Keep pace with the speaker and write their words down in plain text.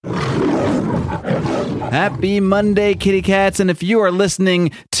Happy Monday, kitty cats. And if you are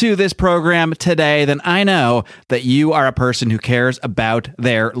listening to this program today, then I know that you are a person who cares about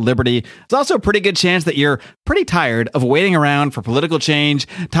their liberty. It's also a pretty good chance that you're pretty tired of waiting around for political change,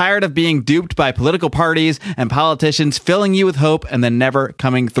 tired of being duped by political parties and politicians filling you with hope and then never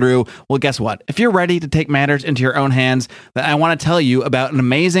coming through. Well, guess what? If you're ready to take matters into your own hands, then I want to tell you about an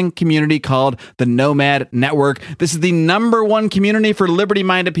amazing community called the Nomad Network. This is the #1 community for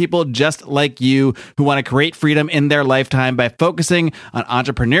liberty-minded people just like you who want to create freedom in their lifetime by focusing on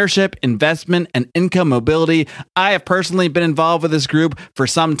entrepreneurship, investment, and income mobility. I have personally been involved with this group for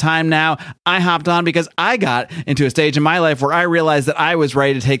some time now. I hopped on because I got into a stage in my life where I realized that I was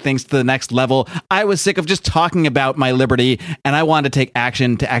ready to take things to the next level. I was sick of just talking about my liberty, and I wanted to take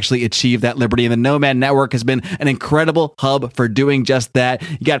action to actually achieve that liberty. And the Nomad Network has been an incredible hub for doing just that.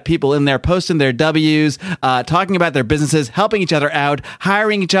 You got people in there posting their W's, talking about their businesses, helping each other out,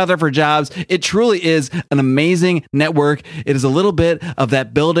 hiring each other for jobs. It truly is an amazing network. It is a little bit of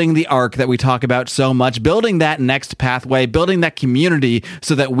that building the arc that we talk about so much, building that next pathway, building that community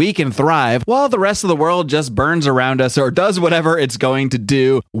so that we can thrive while the rest of the world just burns around us or does whatever it's going to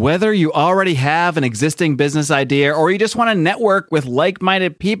do. Whether you already have an existing business idea or you just want to network with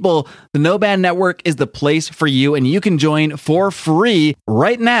like-minded people, the Nomad Network is the place for you, and you can join for free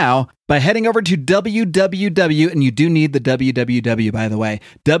right now by heading over to www, and you do need the www, by the way,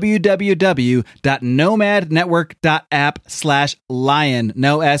 www.nomadnetwork.app/lion,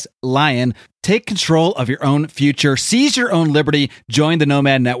 no S, lion. Take control of your own future. Seize your own liberty. Join the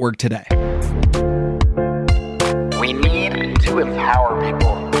Nomad Network today. We need to empower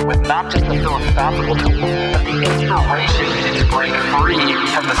people with not just the philosophical tools, but the inspiration to break free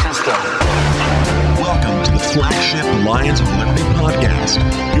from the system. Welcome to the flagship Lions of Liberty podcast,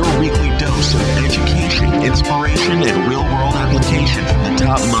 your weekly dose of education, inspiration, and real-world application from the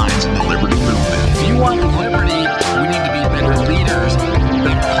top minds in the liberty movement. If you want liberty, we need to be better leaders,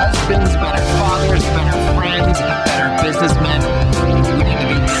 better husbands, better fathers, better friends, better businessmen. We need to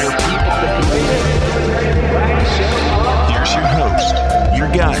be better people. Here's your host, your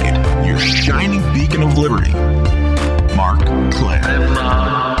guide, your shining beacon of liberty, Mark Clare. Live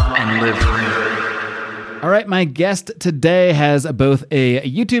long and live free. All right, my guest today has both a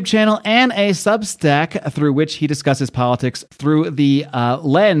YouTube channel and a Substack through which he discusses politics through the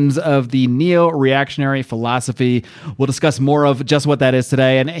lens of the Neoreactionary philosophy. We'll discuss more of just what that is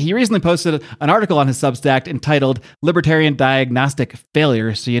today. And he recently posted an article on his Substack entitled Libertarian Diagnostic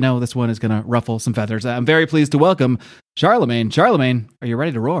Failure. So you know this one is going to ruffle some feathers. I'm very pleased to welcome Charlemagne. Charlemagne, are you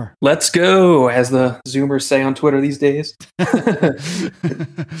ready to roar? Let's go, as the Zoomers say on Twitter these days.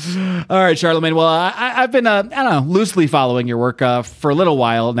 All right, Charlemagne. Well, I've been, loosely following your work for a little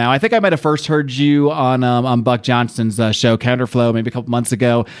while now. I think I might have first heard you on Buck Johnston's show, Counterflow, maybe a couple months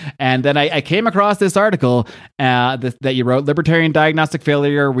ago. And then I came across this article that you wrote, Libertarian Diagnostic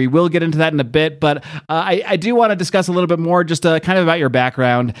Failure. We will get into that in a bit, but I do want to discuss a little bit more just kind of about your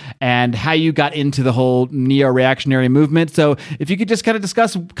background and how you got into the whole neo-reactionary movement. So if you could just kind of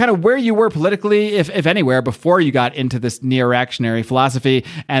discuss kind of where you were politically, if anywhere, before you got into this neo-reactionary philosophy,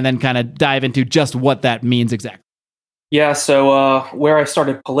 and then kind of dive into just what that means exactly. Yeah, so where I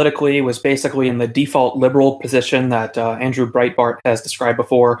started politically was basically in the default liberal position that Andrew Breitbart has described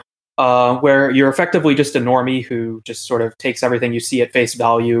before, where you're effectively just a normie who just sort of takes everything you see at face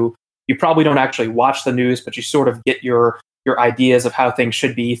value. You probably don't actually watch the news, but you sort of get your ideas of how things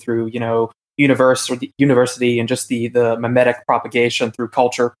should be through, university and just the mimetic propagation through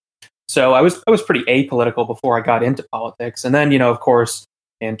culture. So I was pretty apolitical before I got into politics. And then, of course,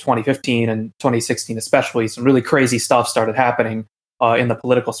 in 2015 and 2016 especially, some really crazy stuff started happening in the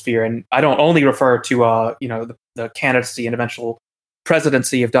political sphere. And I don't only refer to, the candidacy and eventual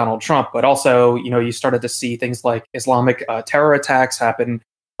presidency of Donald Trump, but also, you started to see things like Islamic terror attacks happen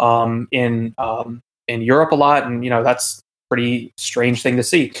in Europe a lot. And, that's pretty strange thing to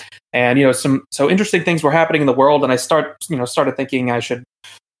see. And, some interesting things were happening in the world. And I started thinking I should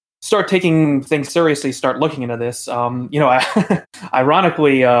start taking things seriously, start looking into this.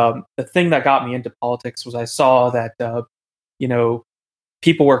 Ironically, the thing that got me into politics was I saw that,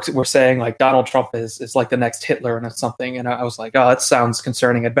 people were saying like Donald Trump is like the next Hitler and something. And I was like, oh, that sounds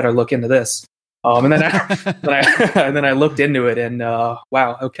concerning. I'd better look into this. And then I looked into it and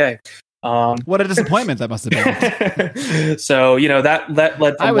wow, okay. What a disappointment that must have been. So, that led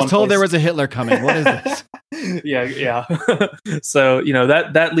from I was told there was a Hitler coming. What is this? Yeah. So,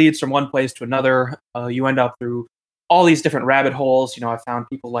 that leads from one place to another. You end up through all these different rabbit holes. I found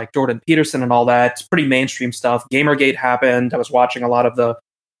people like Jordan Peterson and all that. It's pretty mainstream stuff. Gamergate happened. I was watching a lot of the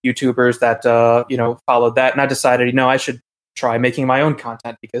YouTubers that, followed that. And I decided, I should try making my own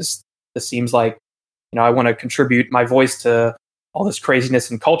content because this seems like, I want to contribute my voice to all this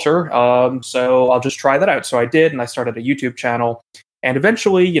craziness in culture. So I'll just try that out. So I did, and I started a YouTube channel. And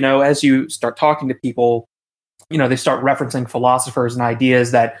eventually, as you start talking to people, they start referencing philosophers and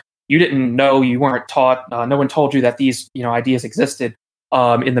ideas that you didn't know, you weren't taught. No one told you that these, ideas existed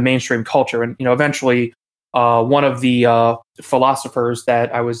in the mainstream culture. And, eventually, one of the philosophers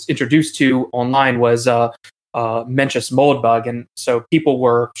that I was introduced to online was Mencius Moldbug. And so people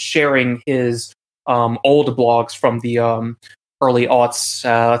were sharing his old blogs from the early aughts,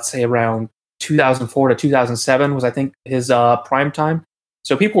 let's say around 2004 to 2007 was, I think, his prime time.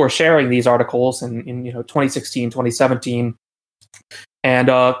 So people were sharing these articles in 2016, 2017. And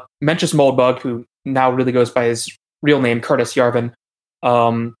Mencius Moldbug, who now really goes by his real name, Curtis Yarvin,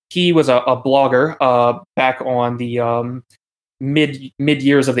 he was a blogger back on the mid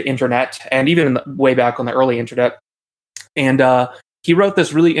years of the internet, and even way back on the early internet. And he wrote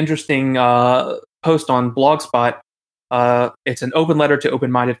this really interesting post on Blogspot. It's an open letter to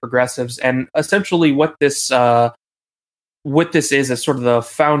open-minded progressives, and essentially what this is sort of the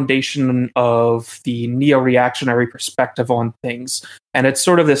foundation of the neo-reactionary perspective on things. And it's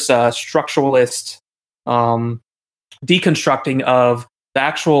sort of this structuralist deconstructing of the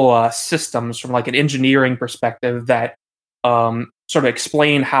actual systems from like an engineering perspective that sort of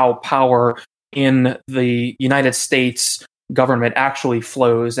explain how power in the United States government actually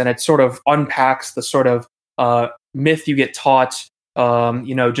flows. And it sort of unpacks the sort of myth you get taught,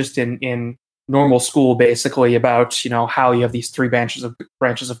 just in normal school, basically, about how you have these three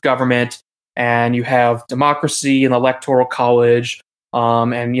branches of government, and you have democracy and electoral college,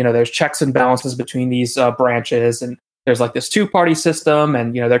 and there's checks and balances between these branches, and there's like this two-party system,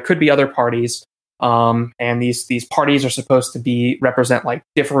 and there could be other parties, and these parties are supposed to represent like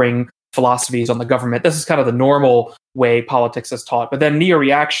differing philosophies on the government. This is kind of the normal way politics is taught, but then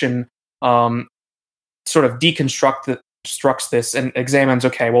neo-reaction sort of deconstructs this and examines,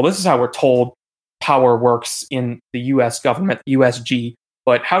 okay, well, this is how we're told power works in the U.S. government, USG,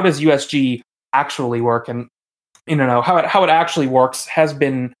 but how does USG actually work? And how it actually works has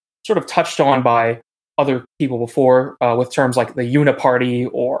been sort of touched on by other people before with terms like the uniparty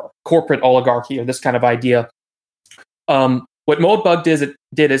or corporate oligarchy or this kind of idea. What Moldbug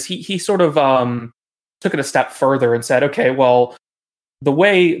did is he sort of took it a step further and said, okay, well, the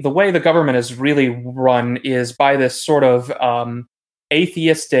way the government is really run is by this sort of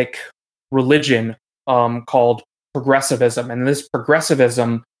atheistic religion called progressivism. And this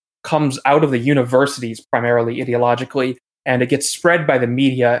progressivism comes out of the universities primarily ideologically, and it gets spread by the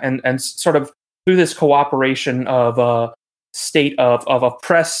media and sort of through this cooperation of a state of a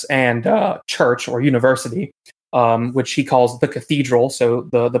press and church or university, which he calls the cathedral. So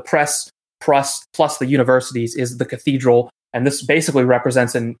the press plus the universities is the cathedral. And this basically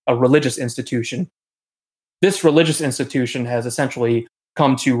represents a religious institution. This religious institution has essentially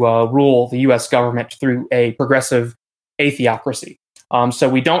come to rule the U.S. government through a progressive atheocracy. So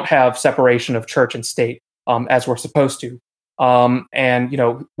we don't have separation of church and state as we're supposed to. And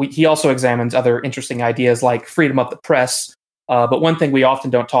he also examines other interesting ideas like freedom of the press. But one thing we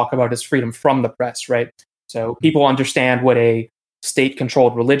often don't talk about is freedom from the press, right? So people understand what a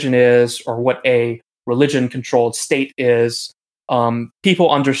state-controlled religion is, or what a religion-controlled state is.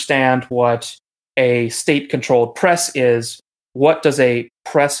 People understand what a state-controlled press is. What does a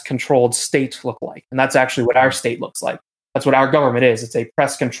press-controlled state look like? And that's actually what our state looks like. That's what our government is. It's a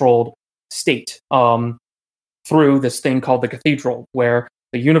press-controlled state through this thing called the cathedral, where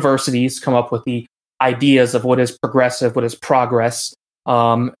the universities come up with the ideas of what is progressive, what is progress,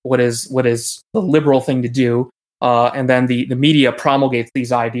 what is the liberal thing to do, and then the media promulgates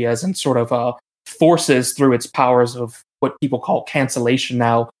these ideas and sort of forces through its powers of what people call cancellation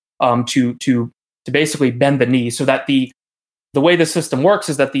now to basically bend the knee, so that the way the system works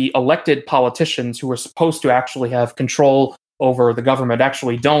is that the elected politicians who are supposed to actually have control over the government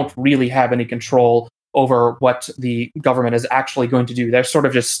actually don't really have any control over what the government is actually going to do. They're sort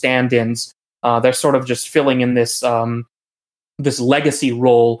of just stand-ins. They're sort of just filling in this this legacy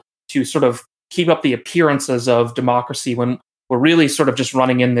role to sort of keep up the appearances of democracy, when we're really sort of just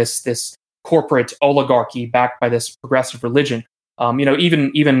running in this corporate oligarchy backed by this progressive religion.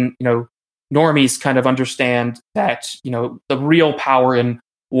 Even normies kind of understand that the real power in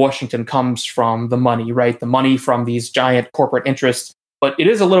Washington comes from the money, right? The money from these giant corporate interests. But it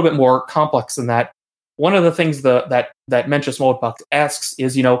is a little bit more complex than that. One of the things that Mencius Moldbug asks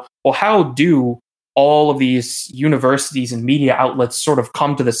is, well, how do all of these universities and media outlets sort of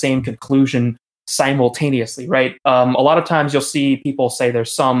come to the same conclusion simultaneously, right? A lot of times you'll see people say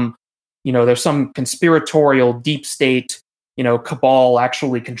there's some conspiratorial deep state, cabal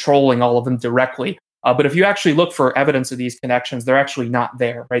actually controlling all of them directly. But if you actually look for evidence of these connections, they're actually not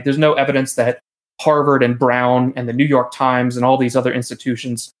there, right? There's no evidence that Harvard and Brown and the New York Times and all these other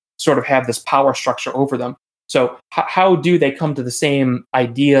institutions sort of have this power structure over them. So how do they come to the same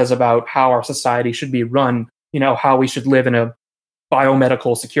ideas about how our society should be run, how we should live in a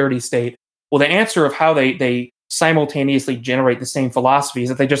biomedical security state? Well, the answer of how they simultaneously generate the same philosophy is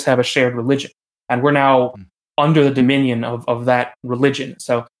that they just have a shared religion. And we're now under the dominion of that religion.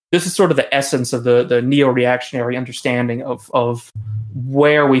 So this is sort of the essence of the neo-reactionary understanding of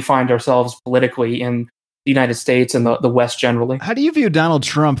where we find ourselves politically in the United States and the West generally. How do you view Donald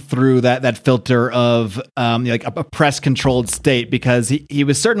Trump through that filter of like a press-controlled state? Because he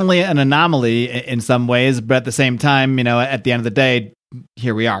was certainly an anomaly in some ways, but at the same time, at the end of the day,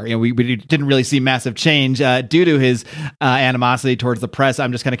 here we are. We didn't really see massive change due to his animosity towards the press.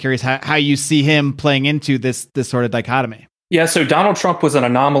 I'm just kind of curious how you see him playing into this sort of dichotomy. Yeah, so Donald Trump was an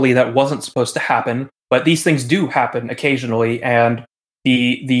anomaly that wasn't supposed to happen, but these things do happen occasionally, and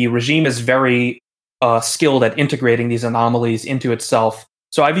the regime is very skilled at integrating these anomalies into itself.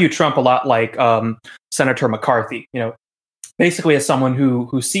 So I view Trump a lot like Senator McCarthy, basically as someone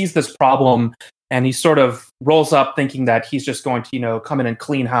who sees this problem and he sort of rolls up thinking that he's just going to, come in and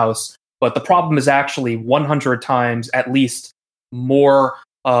clean house. But the problem is actually 100 times at least more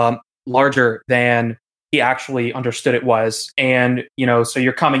larger than he actually understood it was. And, so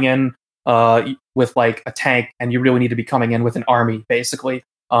you're coming in with like a tank, and you really need to be coming in with an army, basically.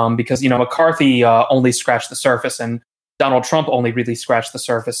 Because, McCarthy only scratched the surface, and Donald Trump only really scratched the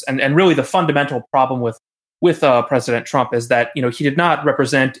surface. And really the fundamental problem with President Trump is that, he did not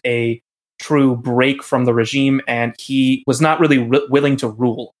represent a true break from the regime, and he was not really willing to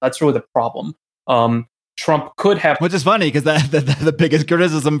rule. That's really the problem. Trump could have, which is funny because the biggest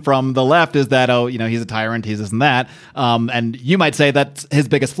criticism from the left is that he's a tyrant, he's this and that, and you might say that's his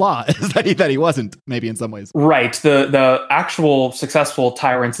biggest flaw is that he wasn't, maybe in some ways. Right. The actual successful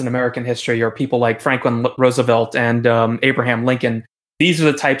tyrants in American history are people like Franklin Roosevelt and Abraham Lincoln. These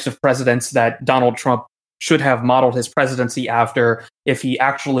are the types of presidents that Donald Trump should have modeled his presidency after if he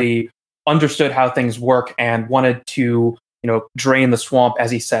actually understood how things work and wanted to drain the swamp, as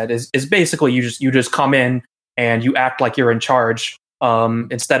he said, is basically you just come in and you act like you're in charge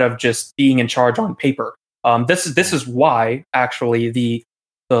instead of just being in charge on paper. This is why actually the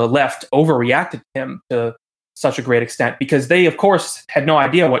left overreacted to him to such a great extent, because they of course had no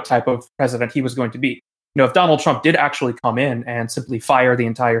idea what type of president he was going to be. If Donald Trump did actually come in and simply fire the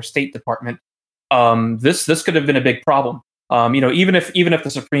entire State Department, this could have been a big problem. Even if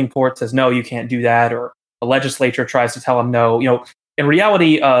the Supreme Court says no, you can't do that, or the legislature tries to tell him no. In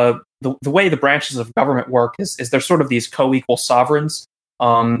reality, the way the branches of government work is they're sort of these co-equal sovereigns.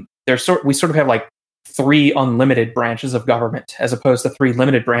 We sort of have like 3 unlimited branches of government as opposed to 3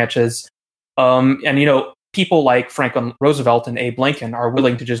 limited branches. And people like Franklin Roosevelt and Abe Lincoln are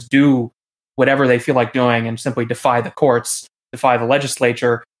willing to just do whatever they feel like doing and simply defy the courts, defy the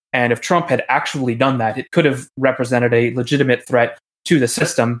legislature. And if Trump had actually done that, it could have represented a legitimate threat to the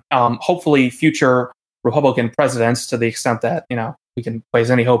system. Hopefully, future Republican presidents, to the extent that we can place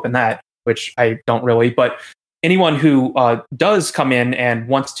any hope in that, which I don't really. But anyone who does come in and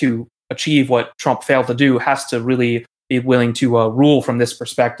wants to achieve what Trump failed to do has to really be willing to rule from this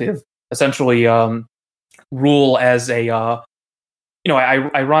perspective. Essentially, rule as a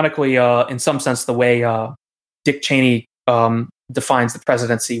ironically, in some sense, the way Dick Cheney defines the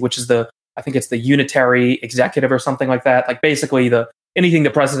presidency, which is I think it's the unitary executive or something like that. Like basically anything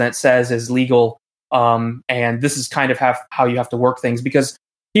the president says is legal. And this is kind of how you have to work things, because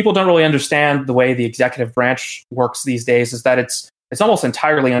people don't really understand the way the executive branch works these days, is that it's almost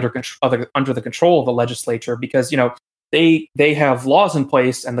entirely under the control of the legislature, because, they have laws in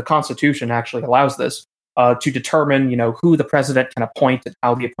place, and the Constitution actually allows this to determine, who the president can appoint and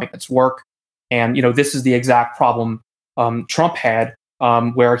how the appointments work. And, this is the exact problem Trump had,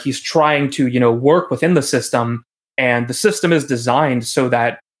 where he's trying to, work within the system, and the system is designed so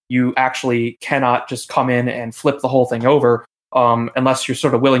that you actually cannot just come in and flip the whole thing over unless you're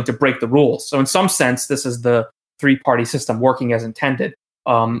sort of willing to break the rules. So in some sense, this is the 3-party system working as intended.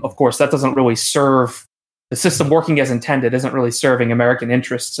 Of course, that doesn't really serve the system working as intended isn't really serving American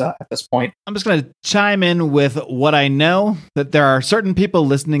interests at this point. I'm just going to chime in with what I know that there are certain people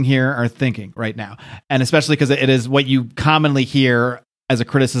listening here are thinking right now, and especially because it is what you commonly hear as a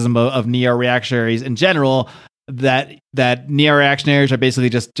criticism of neo-reactionaries in general, that neo-reactionaries are basically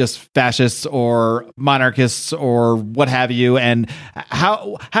just fascists or monarchists or what have you. And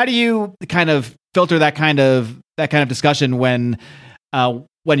how do you kind of filter that kind of discussion when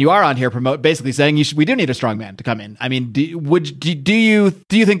when you are on here basically saying we do need a strong man to come in. I mean, do you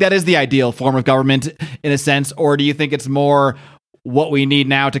think that is the ideal form of government in a sense, or do you think it's more what we need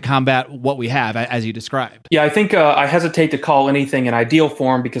now to combat what we have, as you described? Yeah, I think I hesitate to call anything an ideal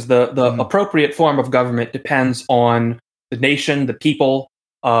form because the appropriate form of government depends on the nation, the people,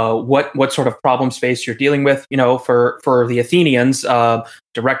 what sort of problem space you're dealing with. For the Athenians,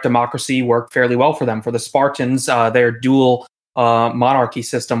 direct democracy worked fairly well for them. For the Spartans, their dual monarchy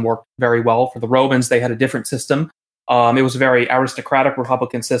system worked very well. For the Romans, they had a different system. It was a very aristocratic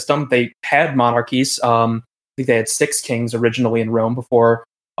republican system. They had monarchies. I think they had 6 kings originally in Rome before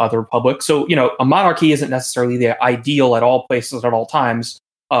the Republic. So, a monarchy isn't necessarily the ideal at all places at all times,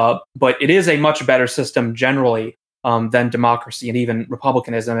 but it is a much better system generally than democracy and even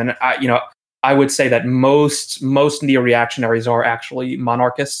republicanism. And I would say that most neo-reactionaries are actually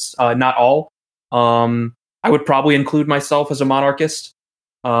monarchists, not all. I would probably include myself as a monarchist.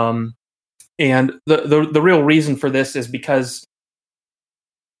 And the real reason for this is because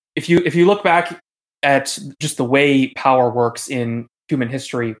if you look back at just the way power works in human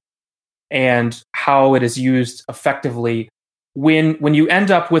history and how it is used effectively, when you end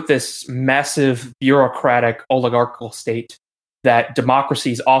up with this massive bureaucratic oligarchical state that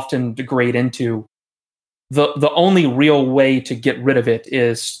democracies often degrade into, the only real way to get rid of it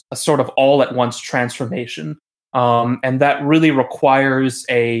is a sort of all-at-once transformation. And that really requires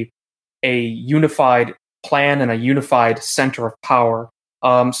a unified plan and a unified center of power.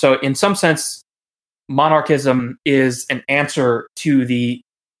 So in some sense, monarchism is an answer to the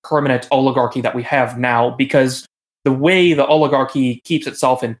permanent oligarchy that we have now, because the way the oligarchy keeps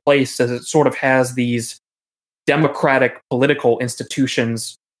itself in place is it sort of has these democratic political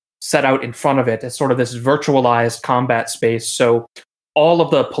institutions set out in front of it as sort of this virtualized combat space. So all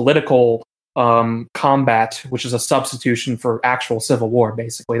of the political combat, which is a substitution for actual civil war,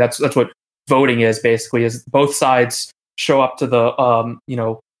 basically, that's what voting is. Basically, is both sides show up to the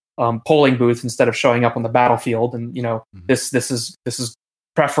polling booth instead of showing up on the battlefield, and this is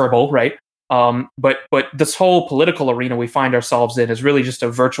preferable, right? But this whole political arena we find ourselves in is really just a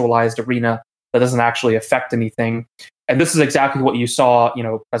virtualized arena that doesn't actually affect anything. And this is exactly what you saw,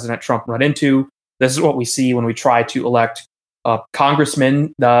 President Trump run into. This is what we see when we try to elect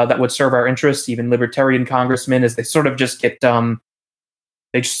congressmen that would serve our interests, even libertarian congressmen, as they sort of just get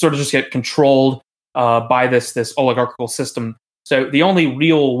controlled by this oligarchical system. So the only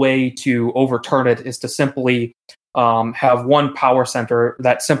real way to overturn it is to simply have one power center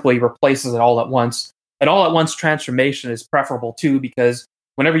that simply replaces it all at once. An all-at-once transformation is preferable too, because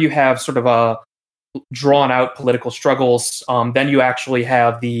whenever you have sort of a drawn-out political struggles, then you actually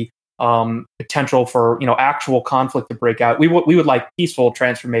have the potential for actual conflict to break out. We would like peaceful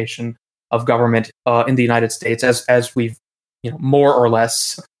transformation of government in the United States, as we've more or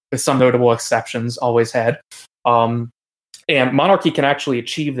less, with some notable exceptions, always had. And monarchy can actually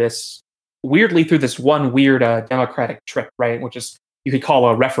achieve this weirdly through this one weird democratic trick, right? Which is you could call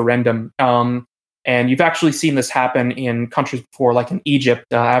a referendum. And you've actually seen this happen in countries before, like in Egypt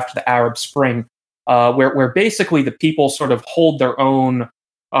after the Arab Spring, where basically the people sort of hold their own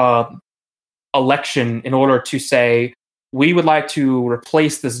election in order to say, we would like to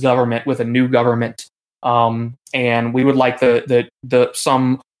replace this government with a new government, and we would like the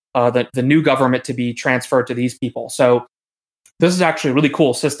new government to be transferred to these people. So this is actually a really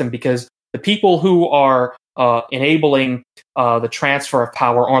cool system because the people who are enabling the transfer of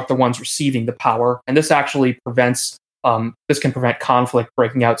power aren't the ones receiving the power, and this actually can prevent conflict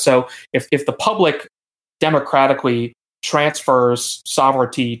breaking out. So if the public democratically transfers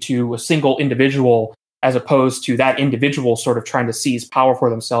sovereignty to a single individual, as opposed to that individual sort of trying to seize power for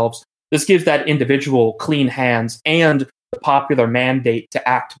themselves, this gives that individual clean hands and the popular mandate to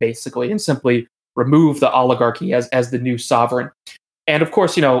act, basically, and simply remove the oligarchy as the new sovereign. And of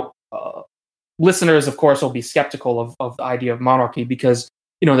course, listeners, of course, will be skeptical of the idea of monarchy because,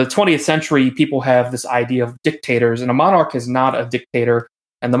 the 20th century, people have this idea of dictators, and a monarch is not a dictator.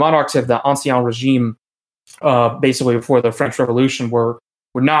 And the monarchs of the Ancien Regime, basically before the French Revolution, were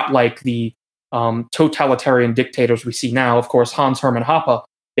not like the totalitarian dictators we see now. Of course, Hans Hermann Hoppe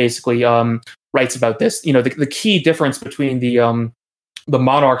basically writes about this. The key difference between the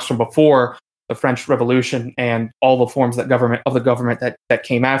monarchs from before the French Revolution and all the forms of the government that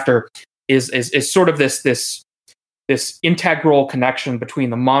came after is sort of this integral connection between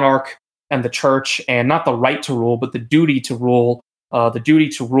the monarch and the church, and not the right to rule, but the duty to rule. The duty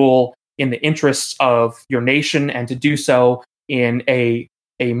to rule in the interests of your nation, and to do so in a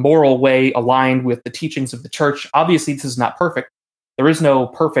moral way aligned with the teachings of the church. Obviously, this is not perfect. There is no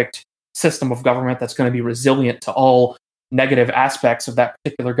perfect system of government that's going to be resilient to all negative aspects of that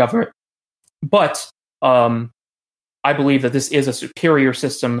particular government. But I believe that this is a superior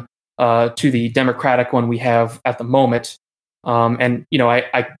system to the democratic one we have at the moment. And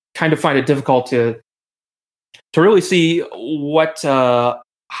I kind of find it difficult to really see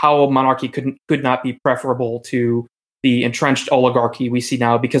how monarchy could not be preferable to the entrenched oligarchy we see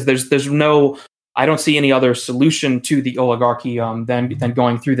now, because I don't see any other solution to the oligarchy than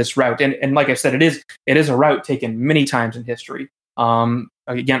going through this route. And like I said, it is a route taken many times in history.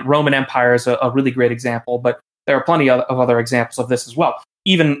 Again, Roman Empire is a really great example, but there are plenty of other examples of this as well.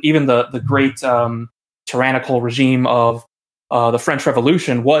 Even the great tyrannical regime of the French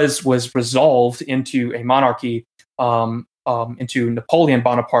Revolution was resolved into a monarchy, into Napoleon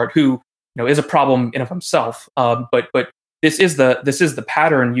Bonaparte, who is a problem in of himself. But this is the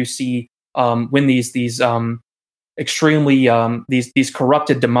pattern you see when these extremely these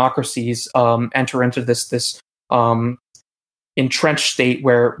corrupted democracies enter into this entrenched state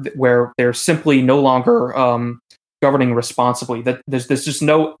where they're simply no longer governing responsibly. That there's just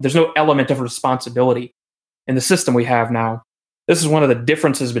no element of responsibility in the system we have now. This is one of the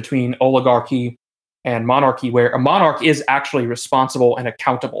differences between oligarchy and monarchy, where a monarch is actually responsible and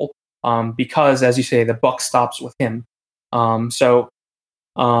accountable, because, as you say, the buck stops with him. So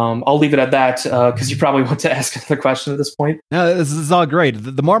I'll leave it at that, because you probably want to ask another question at this point. No, this is all great.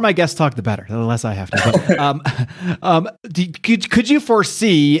 The more my guests talk, the better. The less I have to. But, could you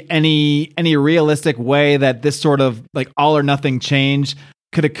foresee any realistic way that this sort of like all or nothing change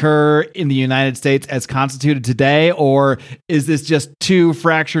could occur in the United States as constituted today, or is this just too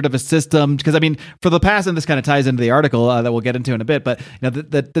fractured of a system? Because I mean, for the past, and this kind of ties into the article that we'll get into in a bit, but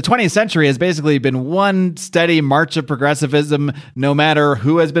the 20th century has basically been one steady march of progressivism. No matter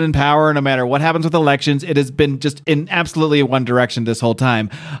who has been in power, no matter what happens with elections, it has been just in absolutely one direction this whole time.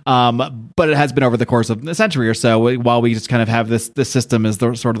 But it has been over the course of a century or so, while we just kind of have this system as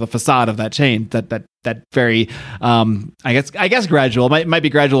the sort of the facade of that change. That very, I guess gradual, might be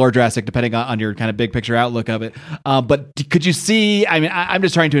gradual or drastic, depending on your kind of big picture outlook of it. But could you see, I mean, I'm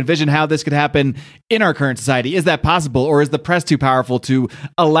just trying to envision how this could happen in our current society. Is that possible, or is the press too powerful to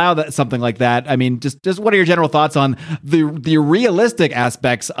allow something like that? I mean, just what are your general thoughts on the realistic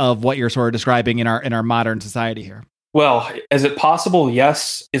aspects of what you're sort of describing in our modern society here? Well, is it possible?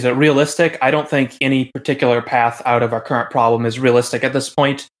 Yes. Is it realistic? I don't think any particular path out of our current problem is realistic at this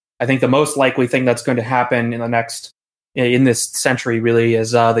point. I think the most likely thing that's going to happen in this century really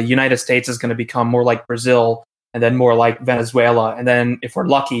is the United States is going to become more like Brazil, and then more like Venezuela. And then if we're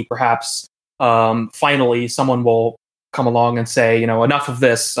lucky, perhaps finally someone will come along and say, enough of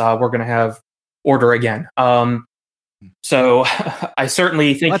this, we're going to have order again. So I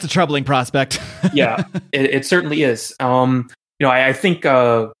certainly think that's a troubling prospect. Yeah, it certainly is. I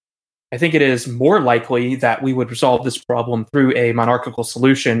think it is more likely that we would resolve this problem through a monarchical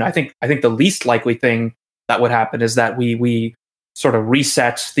solution. I think the least likely thing that would happen is that we sort of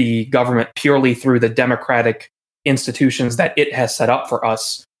reset the government purely through the democratic institutions that it has set up for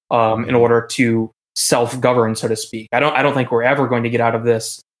us in order to self-govern, so to speak. I don't think we're ever going to get out of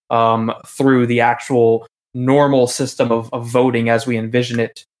this through the actual normal system of voting as we envision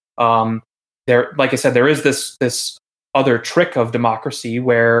it. Like I said, there is this other trick of democracy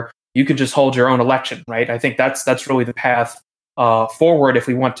where you can just hold your own election, right? I think that's really the path forward if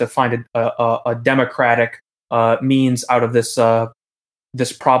we want to find a democratic means out of this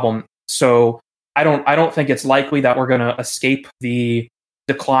problem. So I don't think it's likely that we're going to escape the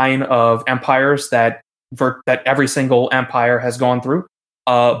decline of empires that every single empire has gone through.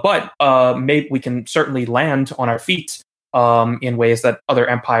 But maybe we can certainly land on our feet in ways that other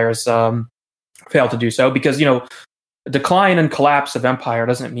empires fail to do so, because decline and collapse of empire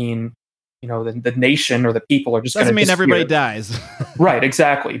doesn't mean the nation or the people are just doesn't mean disappear. Everybody dies. Right,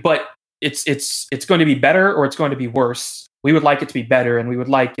 exactly. But it's going to be better or it's going to be worse. We would like it to be better, and we would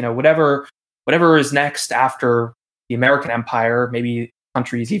like whatever is next after the American Empire, maybe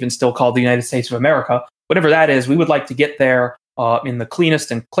countries even still called the United States of America, whatever that is, we would like to get there in the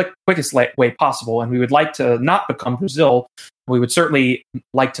cleanest and quickest way possible. And we would like to not become Brazil. We would certainly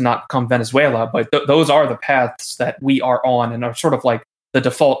like to not become Venezuela, but those are the paths that we are on and are sort of like the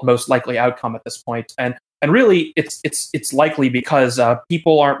default most likely outcome at this point. And really, it's likely because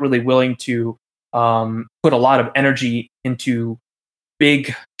people aren't really willing to put a lot of energy into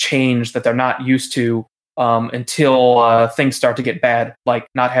big change that they're not used to until things start to get bad, like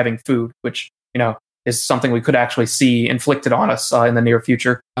not having food, which is something we could actually see inflicted on us in the near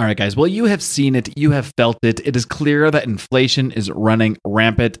future. All right, guys. Well, you have seen it. You have felt it. It is clear that inflation is running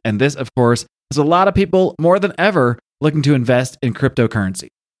rampant. And this, of course, is a lot of people more than ever looking to invest in cryptocurrency.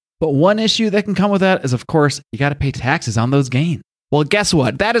 But one issue that can come with that is, of course, you got to pay taxes on those gains. Well, guess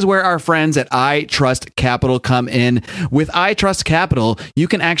what? That is where our friends at iTrust Capital come in. With iTrust Capital, you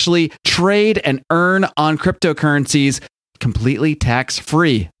can actually trade and earn on cryptocurrencies completely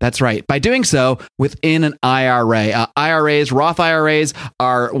tax-free. That's right. By doing so within an IRA. IRAs, Roth IRAs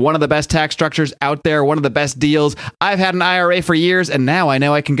are one of the best tax structures out there, one of the best deals. I've had an IRA for years, and now I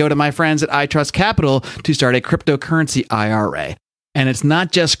know I can go to my friends at iTrust Capital to start a cryptocurrency IRA. And it's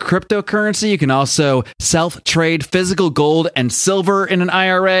not just cryptocurrency. You can also self-trade physical gold and silver in an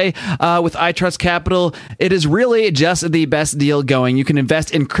IRA with iTrust Capital. It is really just the best deal going. You can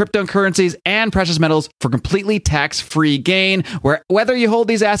invest in cryptocurrencies and precious metals for completely tax-free gain. Whether you hold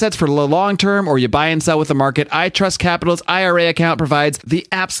these assets for the long term or you buy and sell with the market, iTrust Capital's IRA account provides the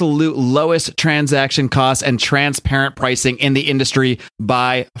absolute lowest transaction costs and transparent pricing in the industry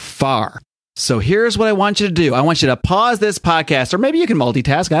by far. So here's what I want you to do. I want you to pause this podcast, or maybe you can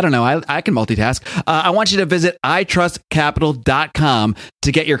multitask. I don't know. I can multitask. I want you to visit itrustcapital.com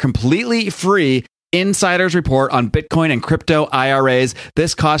to get your completely free insider's report on Bitcoin and crypto IRAs.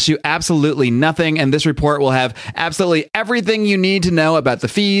 This costs you absolutely nothing, and this report will have absolutely everything you need to know about the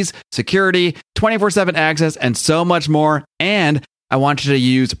fees, security, 24/7 access, and so much more. And I want you to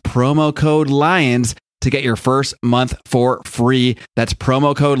use promo code LIONS to get your first month for free. That's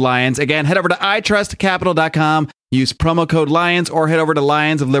promo code LIONS. Again, head over to itrustcapital.com, use promo code LIONS, or head over to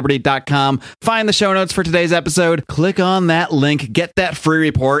lionsofliberty.com. Find the show notes for today's episode. Click on that link, get that free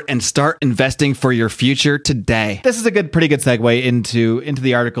report, and start investing for your future today. This is a pretty good segue into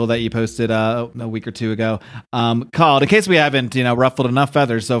the article that you posted a week or two ago, called, in case we haven't ruffled enough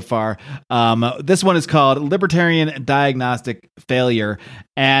feathers so far, this one is called Libertarian Diagnostic Failure.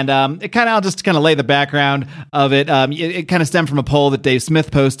 And I'll just lay the background of it. It kind of stemmed from a poll that Dave Smith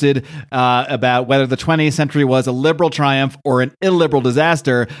posted about whether the 20th century was a liberal triumph or an illiberal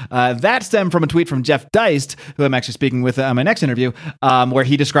disaster. That stemmed from a tweet from Jeff Deist, who I'm actually speaking with on my next interview, where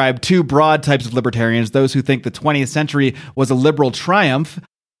he described two broad types of libertarians: those who think the 20th century was a liberal triumph,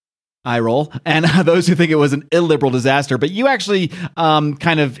 eye roll, and those who think it was an illiberal disaster. But you actually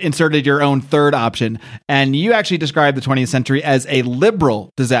kind of inserted your own third option, and you actually described the 20th century as a liberal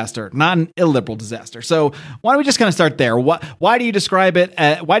disaster, not an illiberal disaster. So why don't we just kind of start there? Why do you describe it?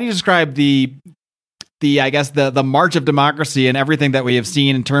 Why do you describe the march of democracy and everything that we have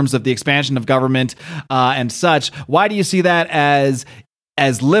seen in terms of the expansion of government and such? Why do you see that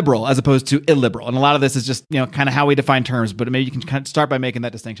as liberal as opposed to illiberal? And a lot of this is just kind of how we define terms, but maybe you can kind of start by making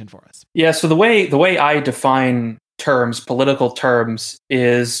that distinction for us. Yeah. So the way I define terms, political terms,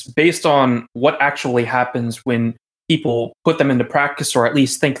 is based on what actually happens when people put them into practice, or at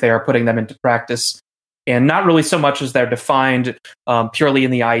least think they are putting them into practice, and not really so much as they're defined purely in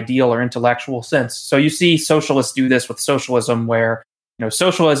the ideal or intellectual sense. So you see socialists do this with socialism, where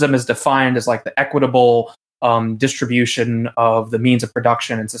socialism is defined as like the equitable distribution of the means of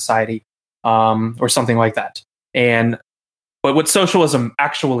production in society, or something like that. But what socialism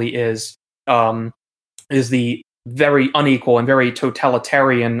actually is the very unequal and very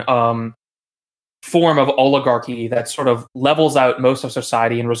totalitarian form of oligarchy that sort of levels out most of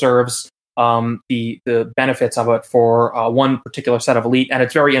society and reserves the benefits of it for one particular set of elite, and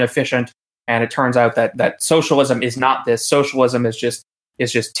it's very inefficient. And it turns out that socialism is not this. Socialism is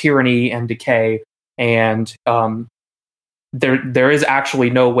just tyranny and decay. And there is actually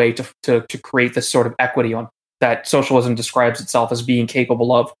no way to create this sort of equity on that socialism describes itself as being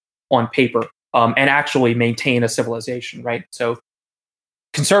capable of on paper, and actually maintain a civilization, right? So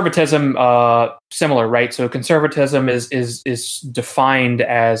conservatism, similar, right? So conservatism is defined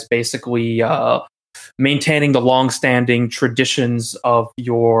as basically maintaining the long-standing traditions of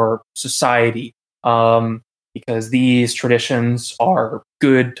your society, because these traditions are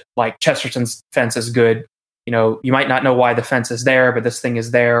good. Like Chesterton's fence is good. You might not know why the fence is there, but this thing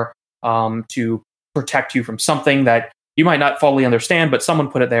is there to protect you from something that you might not fully understand, but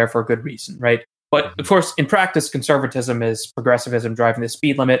someone put it there for a good reason, right? But of course, in practice, conservatism is progressivism driving the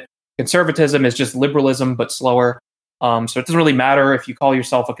speed limit. Conservatism is just liberalism, but slower. So it doesn't really matter if you call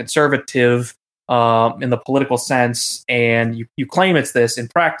yourself a conservative in the political sense, and you claim it's this. In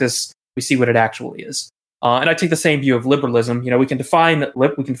practice, we see what it actually is. And I take the same view of liberalism. We can define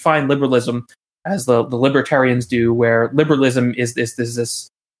liberalism as the libertarians do, where liberalism is this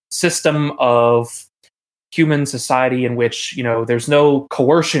system of human society in which there's no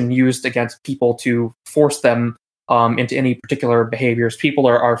coercion used against people to force them into any particular behaviors. People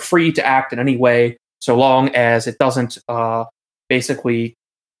are free to act in any way, so long as it doesn't basically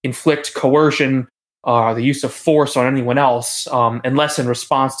inflict coercion, the use of force on anyone else, unless in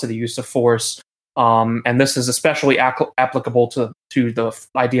response to the use of force And this is especially applicable to the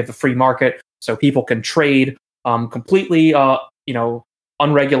idea of the free market. So people can trade completely,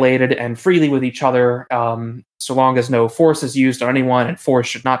 unregulated and freely with each other, so long as no force is used on anyone, and force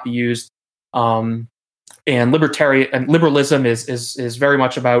should not be used. And liberalism is very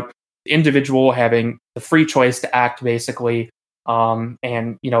much about the individual having the free choice to act, basically.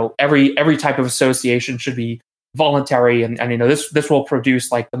 And every type of association should be voluntary, and this will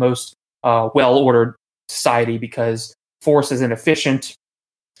produce like the most well-ordered society, because force is inefficient,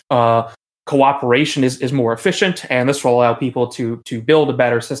 cooperation is more efficient, and this will allow people to build a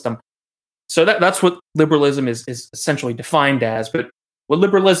better system. So that's what liberalism is essentially defined as. But what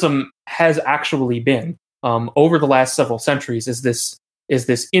liberalism has actually been over the last several centuries is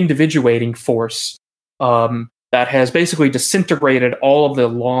this individuating force that has basically disintegrated all of the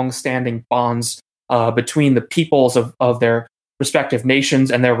long-standing bonds between the peoples of their respective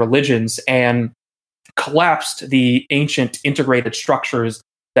nations and their religions, and collapsed the ancient integrated structures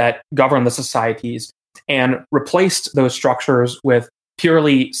that govern the societies, and replaced those structures with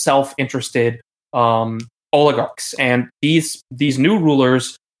purely self-interested oligarchs. And these new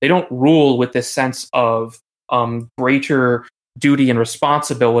rulers, they don't rule with this sense of greater duty and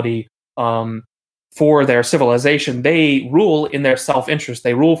responsibility for their civilization. They rule in their self-interest.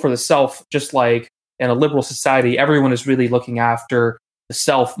 They rule for the self, just like in a liberal society, everyone is really looking after the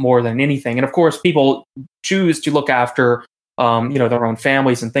self more than anything. And of course, people choose to look after their own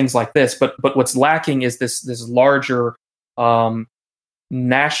families and things like this. But what's lacking is this larger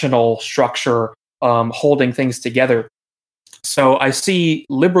national structure holding things together. So I see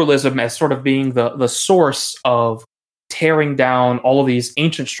liberalism as sort of being the source of tearing down all of these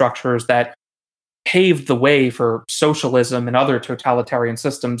ancient structures that paved the way for socialism and other totalitarian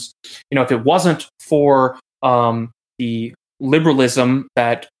systems. If it wasn't for the liberalism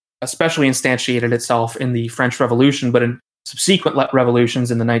that especially instantiated itself in the French Revolution, but in subsequent revolutions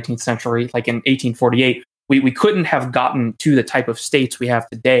in the 19th century, like in 1848, we couldn't have gotten to the type of states we have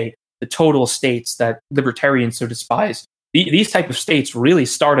today, the total states that libertarians so despise. These type of states really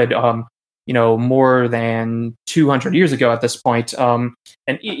started more than 200 years ago at this point.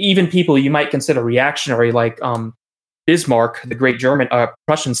 And even people you might consider reactionary, like Bismarck, the great German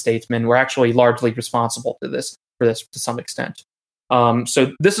Prussian statesman, were actually largely responsible for this to some extent.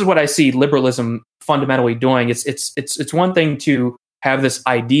 So this is what I see liberalism fundamentally doing. It's one thing to have this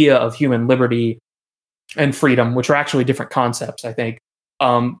idea of human liberty and freedom, which are actually different concepts, I think.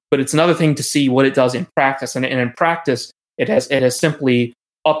 But it's another thing to see what it does in practice. And in practice, it has simply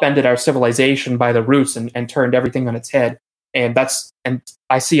upended our civilization by the roots and turned everything on its head. And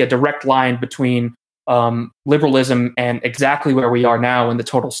I see a direct line between liberalism and exactly where we are now in the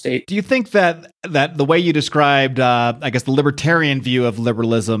total state. Do you think that the way you described, I guess, the libertarian view of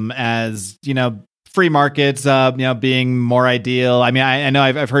liberalism as, free markets, being more ideal? I mean, I know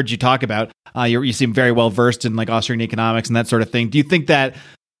I've heard you talk about, you seem very well versed in like Austrian economics and that sort of thing. Do you think that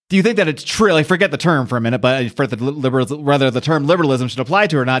it's true? Like, forget the term for a minute, but for whether the term liberalism should apply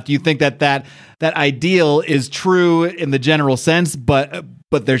to or not, do you think that ideal is true in the general sense, but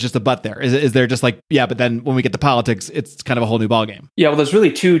there's just a but there? Is there just like, yeah, but then when we get to politics, it's kind of a whole new ballgame? Yeah, well, there's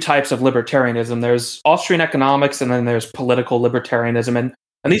really two types of libertarianism. There's Austrian economics, and then there's political libertarianism.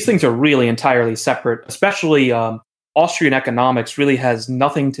 And these things are really entirely separate. Especially Austrian economics really has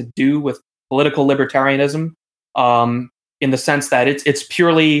nothing to do with political libertarianism. In the sense that it's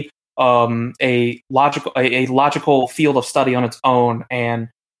purely a logical field of study on its own, and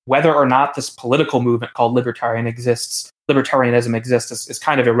whether or not this political movement called libertarianism exists is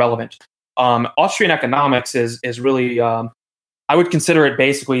kind of irrelevant. Austrian economics is really, I would consider it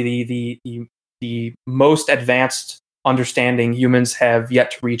basically the most advanced understanding humans have yet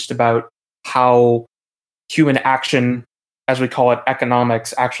to reach about how human action, as we call it,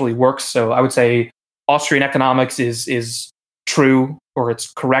 economics, actually works. So I would say Austrian economics is true, or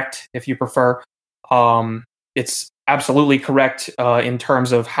it's correct if you prefer. It's absolutely correct in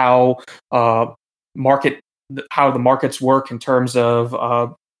terms of how the markets work, in terms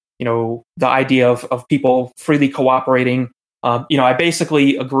of the idea of people freely cooperating. I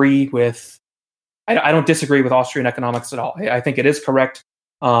basically agree with. I don't disagree with Austrian economics at all. I think it is correct.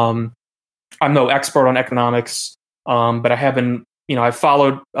 I'm no expert on economics, but I have been. I've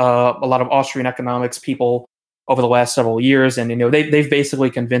followed a lot of Austrian economics people over the last several years, and they've basically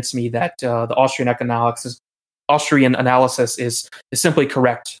convinced me that the Austrian analysis is simply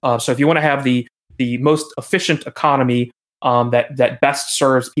correct. So if you want to have the most efficient economy that best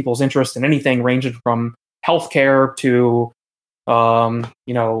serves people's interest in anything ranging from healthcare to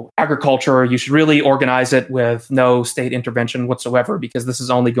agriculture, you should really organize it with no state intervention whatsoever, because this is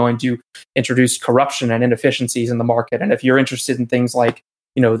only going to introduce corruption and inefficiencies in the market. And if you're interested in things like,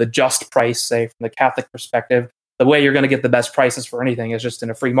 the just price, say from the Catholic perspective, the way you're going to get the best prices for anything is just in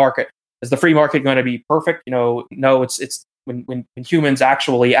a free market. Is the free market going to be perfect? No, it's when humans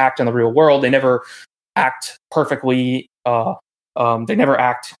actually act in the real world, they never act perfectly. They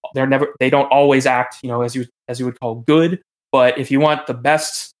don't always act, as you would call good. But if you want the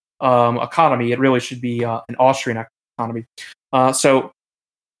best economy, it really should be an Austrian economy. So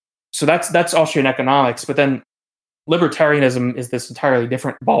that's Austrian economics. But then libertarianism is this entirely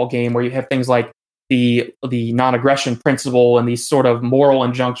different ball game where you have things like the non-aggression principle and these sort of moral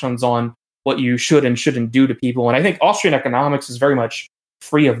injunctions on what you should and shouldn't do to people. And I think Austrian economics is very much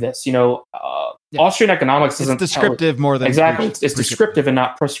free of this. Austrian economics isn't descriptive more than exactly. It's descriptive and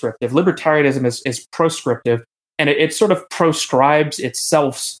not prescriptive. Libertarianism is proscriptive, and it sort of proscribes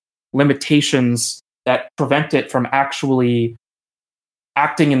itself limitations that prevent it from actually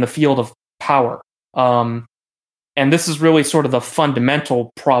acting in the field of power. And this is really sort of the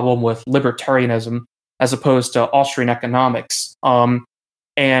fundamental problem with libertarianism as opposed to Austrian economics. And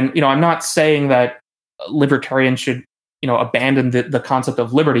I'm not saying that libertarians should abandon the concept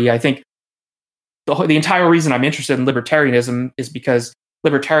of liberty. I think the entire reason I'm interested in libertarianism is because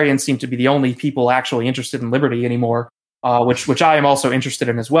libertarians seem to be the only people actually interested in liberty anymore, which I am also interested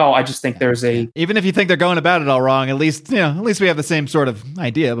in as well. I just think there's even if you think they're going about it all wrong, at least we have the same sort of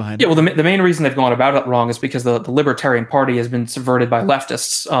idea behind it. Yeah, well, the main reason they've gone about it wrong is because the Libertarian Party has been subverted by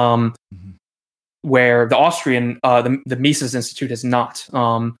leftists, where the Austrian the Mises Institute is not.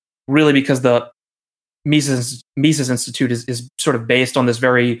 Really, because the Mises Institute is sort of based on this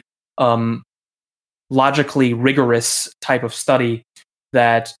very logically rigorous type of study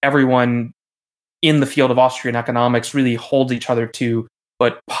that everyone in the field of Austrian economics really holds each other to.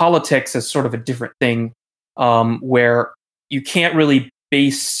 But politics is sort of a different thing, where you can't really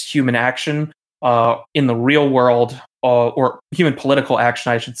base human action in the real world, or human political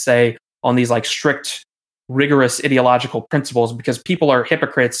action, I should say, on these like strict, rigorous ideological principles, because people are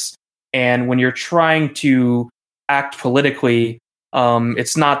hypocrites. And when you're trying to act politically,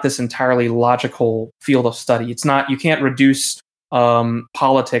 it's not this entirely logical field of study. It's not, you can't reduce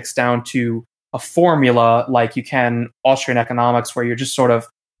politics down to a formula like you can Austrian economics, where you're just sort of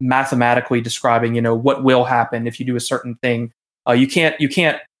mathematically describing, what will happen if you do a certain thing. You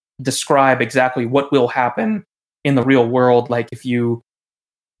can't describe exactly what will happen in the real world. Like if you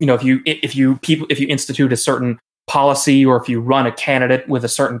institute a certain policy, or if you run a candidate with a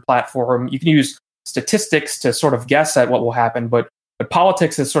certain platform, you can use statistics to sort of guess at what will happen. But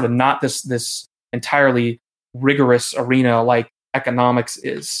politics is sort of not this entirely rigorous arena like economics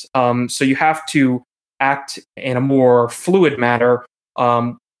is. So you have to act in a more fluid manner.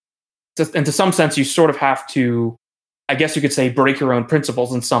 And to some sense, you sort of have to, I guess you could say, break your own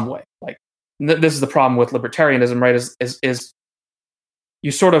principles in some way. Like this is the problem with libertarianism, right? Is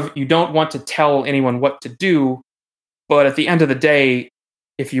you don't want to tell anyone what to do, but at the end of the day,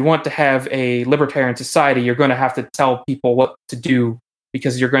 if you want to have a libertarian society, you're going to have to tell people what to do,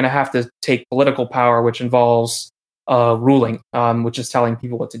 because you're going to have to take political power, which involves ruling, which is telling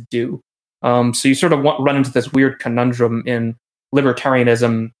people what to do. So you sort of run into this weird conundrum in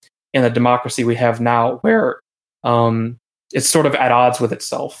libertarianism in the democracy we have now, where it's sort of at odds with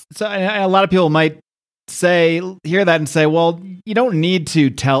itself. So a lot of people might hear that and say, well, you don't need to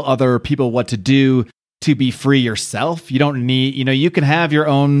tell other people what to do to be free yourself. You don't need, you can have your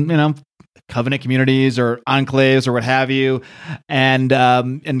own, covenant communities or enclaves or what have you, and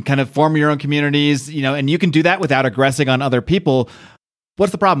kind of form your own communities, and you can do that without aggressing on other people.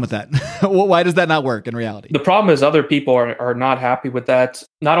 What's the problem with that? Why does that not work in reality? The problem is other people are not happy with that.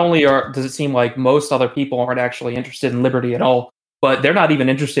 Not only does it seem like most other people aren't actually interested in liberty at all, but they're not even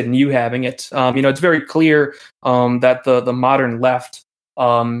interested in you having it. It's very clear that the modern left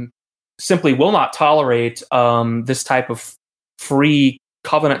simply will not tolerate this type of free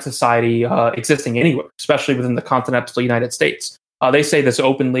covenant society existing anywhere, especially within the continental United States. They say this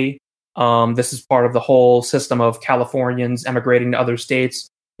openly. This is part of the whole system of Californians emigrating to other states.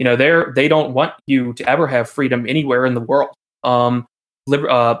 They don't want you to ever have freedom anywhere in the world. The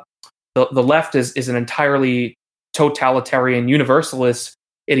left is an entirely totalitarian universalist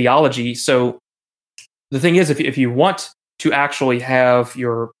ideology. So the thing is, if you want to actually have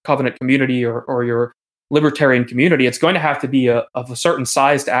your covenant community or your libertarian community, it's going to have to be of a certain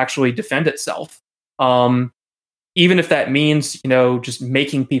size to actually defend itself. Even if that means, just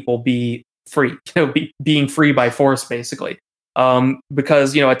making people be free, being free by force, basically.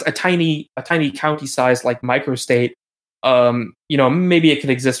 Because, a tiny county size like microstate maybe it could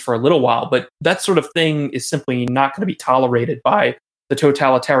exist for a little while, but that sort of thing is simply not going to be tolerated by the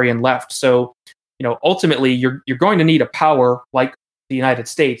totalitarian left. So, ultimately, you're going to need a power like the United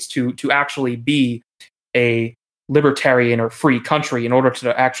States to actually be a libertarian or free country in order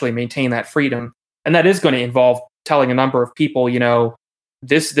to actually maintain that freedom. And that is going to involve telling a number of people,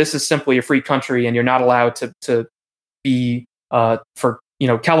 this is simply a free country, and you're not allowed to be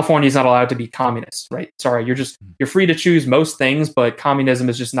California is not allowed to be communist, right? Sorry, you're free to choose most things, but communism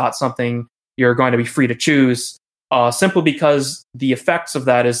is just not something you're going to be free to choose. Simply because the effects of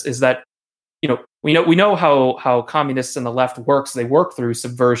that is that we know how communists and the left works. They work through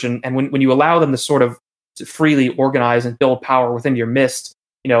subversion, and when you allow them to sort of to freely organize and build power within your midst,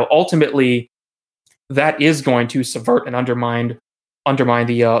 ultimately that is going to subvert and undermine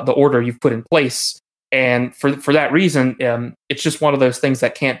the order you've put in place. And for that reason, it's just one of those things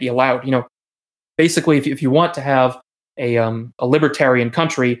that can't be allowed. Basically, if you want to have a libertarian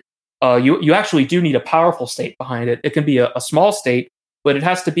country, you actually do need a powerful state behind it. It can be a small state, but it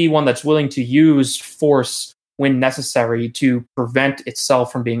has to be one that's willing to use force when necessary to prevent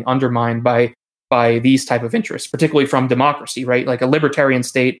itself from being undermined by these type of interests, particularly from democracy, right? Like a libertarian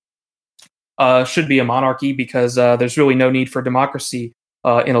state should be a monarchy, because there's really no need for democracy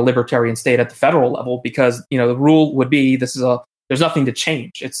in a libertarian state at the federal level, because the rule would be there's nothing to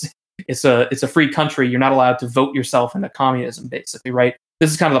change. It's a free country. You're not allowed to vote yourself into communism, basically, right? This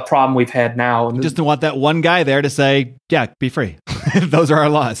is kind of the problem we've had now. And you just don't want that one guy there to say, yeah, be free. Those are our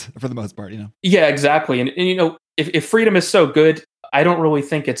laws for the most part, Yeah, exactly. And if freedom is so good, I don't really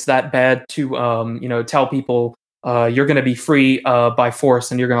think it's that bad to tell people you're going to be free by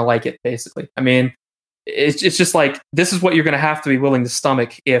force and you're going to like it, basically. I mean, it's just like, this is what you're going to have to be willing to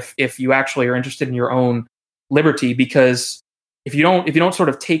stomach if you actually are interested in your own liberty, because if you don't sort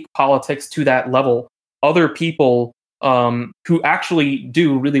of take politics to that level, other people who actually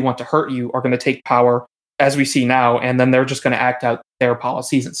do really want to hurt you are going to take power, as we see now, and then they're just going to act out their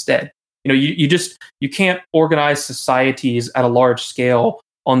policies instead. You can't organize societies at a large scale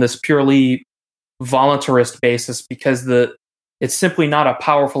on this purely voluntarist basis, because it's simply not a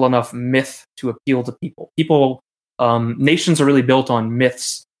powerful enough myth to appeal to people. Nations are really built on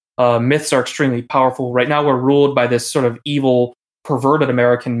myths. Myths are extremely powerful. Right now, we're ruled by this sort of evil, perverted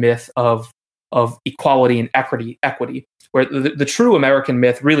American myth of equality and equity, where the true American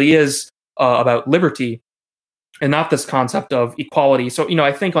myth really is about liberty, and not this concept of equality. So,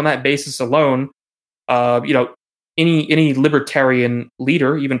 I think on that basis alone, any libertarian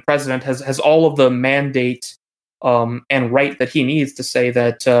leader, even president, has all of the mandate and right that he needs to say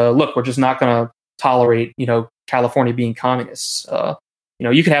that, look, we're just not going to tolerate, California being communists.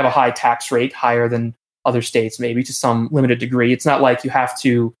 You can have a high tax rate, higher than other states, maybe to some limited degree. It's not like you have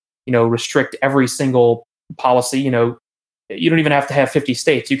to, restrict every single policy. You don't even have to have 50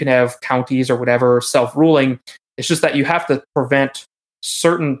 states. You can have counties or whatever, self-ruling. It's just that you have to prevent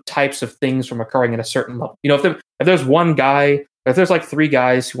certain types of things from occurring at a certain level. If there's one guy, if there's like three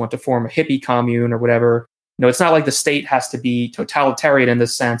guys who want to form a hippie commune or whatever, it's not like the state has to be totalitarian in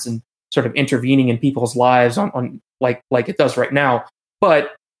this sense and sort of intervening in people's lives on like it does right now.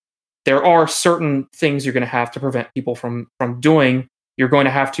 But there are certain things you're going to have to prevent people from doing. You're going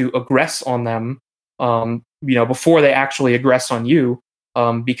to have to aggress on them, before they actually aggress on you,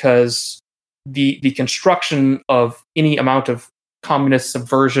 because the construction of any amount of communist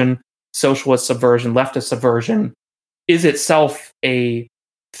subversion, socialist subversion, leftist subversion is itself a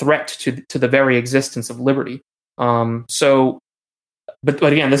threat to the very existence of liberty. But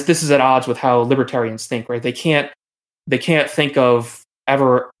again, this is at odds with how libertarians think, right? They can't think of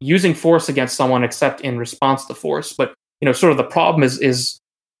ever using force against someone except in response to force. But sort of the problem is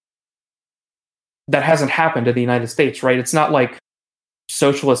that hasn't happened in the United States, right? It's not like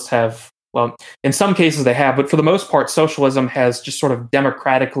socialists have. Well, in some cases they have, but for the most part, socialism has just sort of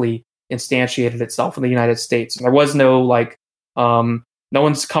democratically instantiated itself in the United States. And there was no no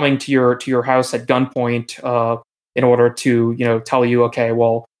one's coming to your house at gunpoint in order to tell you, okay,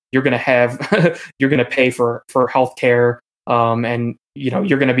 well, you're going to have you're going to pay for healthcare, and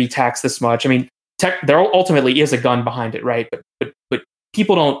you're going to be taxed this much. I mean, there ultimately is a gun behind it, right? But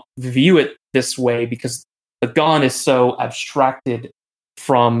people don't view it this way because the gun is so abstracted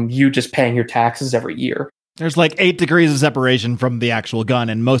from you just paying your taxes every year. There's like 8 degrees of separation from the actual gun,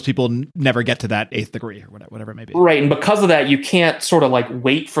 and most people never get to that 8th degree or whatever it may be. Right, and because of that, you can't sort of like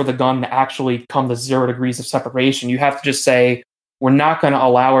wait for the gun to actually come to 0 degrees of separation. You have to just say, we're not going to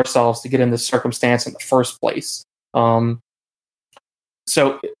allow ourselves to get in this circumstance in the first place.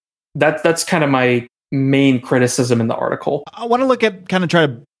 So that's kind of my main criticism in the article. I want to try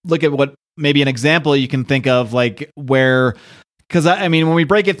to look at what maybe an example you can think of, like where, because I mean, when we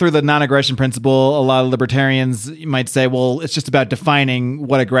break it through the non-aggression principle, a lot of libertarians might say, well, it's just about defining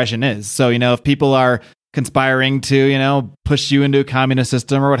what aggression is. So, if people are conspiring to, push you into a communist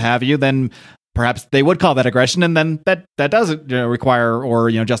system or what have you, then perhaps they would call that aggression, and then that doesn't require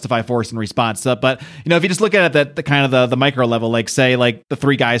or justify force in response. But if you just look at it at the kind of the micro level, like say like the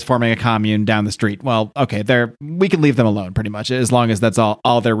three guys forming a commune down the street, well, okay, we can leave them alone pretty much as long as that's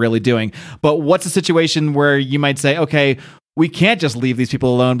all they're really doing. But what's a situation where you might say, okay, we can't just leave these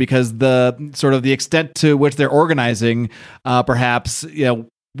people alone because the sort of the extent to which they're organizing, perhaps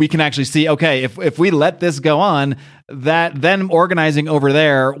we can actually see, okay, if we let this go on, that them organizing over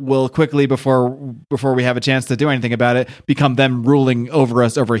there will quickly, before we have a chance to do anything about it, become them ruling over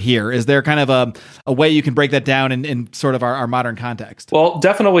us over here. Is there kind of a way you can break that down in sort of our modern context? Well,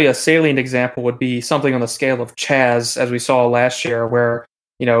 definitely a salient example would be something on the scale of Chaz, as we saw last year, where,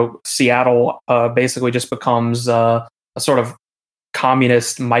 Seattle basically just becomes a sort of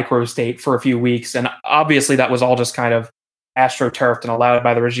communist microstate for a few weeks. And obviously that was all just kind of astroturfed and allowed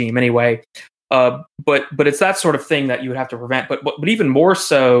by the regime anyway. But it's that sort of thing that you would have to prevent. But even more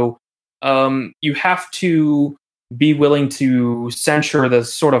so, you have to be willing to censure the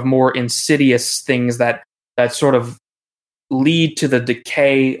sort of more insidious things that sort of lead to the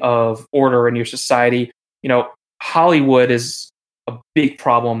decay of order in your society. Hollywood is a big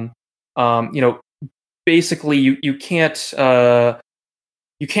problem. Basically, you can't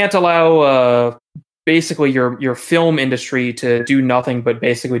allow basically your film industry to do nothing but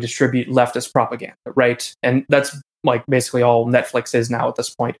basically distribute leftist propaganda, right? And that's like basically all Netflix is now at this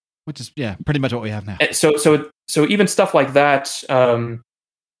point. Which is pretty much what we have now. So even stuff like that,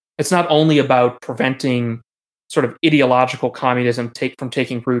 it's not only about preventing sort of ideological communism from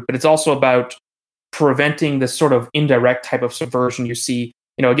taking root, but it's also about preventing this sort of indirect type of subversion you see.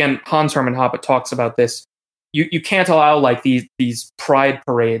 Again, Hans Hermann Hoppe talks about this. You can't allow like these pride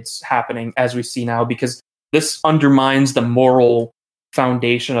parades happening as we see now, because this undermines the moral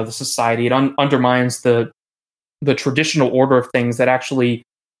foundation of the society. It undermines the traditional order of things that actually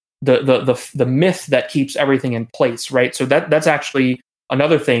the myth that keeps everything in place, right? So that's actually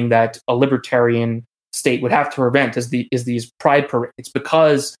another thing that a libertarian state would have to prevent is these pride parades,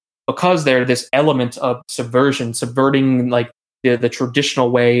 because they're this element of subverting like the traditional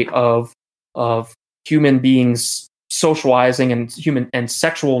way of human beings socializing and human and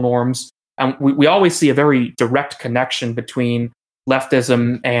sexual norms. And we always see a very direct connection between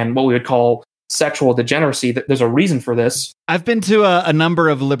leftism and what we would call sexual degeneracy. There's a reason for this. I've been to a number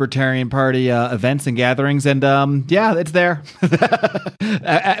of Libertarian Party events and gatherings, and it's there.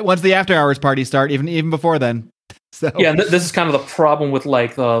 Once the after hours parties start, even before then. So. Yeah, this is kind of the problem with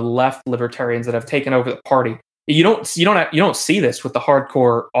like the left libertarians that have taken over the party. You don't see this with the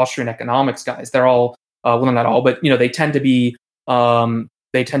hardcore Austrian economics guys. They're all well, not all, but they tend to be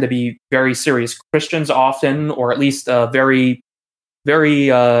very serious Christians often, or at least very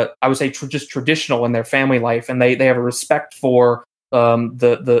I would say just traditional in their family life, and they have a respect for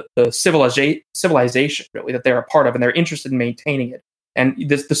the civilization really that they're a part of, and they're interested in maintaining it. And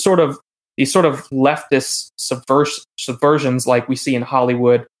these sort of leftist subversions like we see in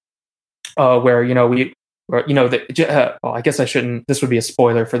Hollywood, where I guess I shouldn't. This would be a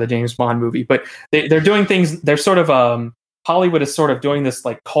spoiler for the James Bond movie, but they're doing things. They're sort of Hollywood is sort of doing this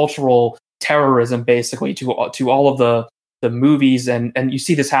like cultural terrorism, basically to all of the movies, and you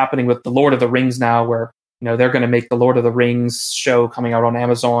see this happening with the Lord of the Rings now, where they're going to make the Lord of the Rings show coming out on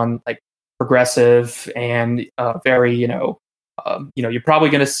Amazon like progressive and very you're probably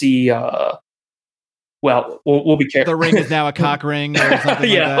going to see. Well, we'll be careful. The ring is now a cock ring or something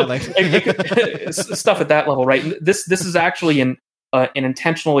like that. Stuff at that level, right? This is actually an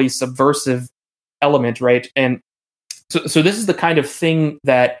intentionally subversive element, right? And so this is the kind of thing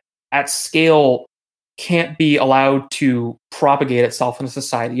that at scale can't be allowed to propagate itself in a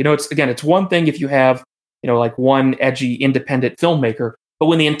society. It's one thing if you have, like one edgy independent filmmaker, but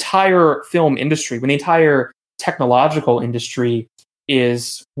when the entire film industry, when the entire technological industry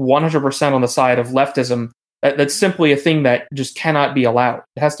is 100% on the side of leftism, that's simply a thing that just cannot be allowed.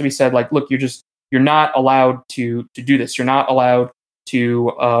 It has to be said, like, look, you're not allowed to do this. You're not allowed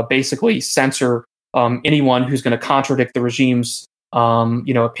to basically censor anyone who's going to contradict the regime's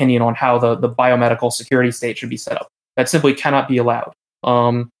opinion on how the biomedical security state should be set up. That simply cannot be allowed.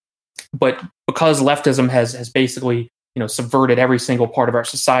 But because leftism has basically subverted every single part of our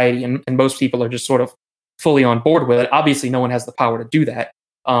society, and most people are just sort of fully on board with it. Obviously, no one has the power to do that.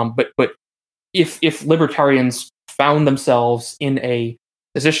 But if libertarians found themselves in a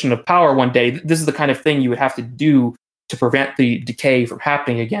position of power one day, this is the kind of thing you would have to do to prevent the decay from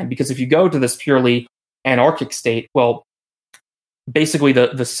happening again. Because if you go to this purely anarchic state, well, basically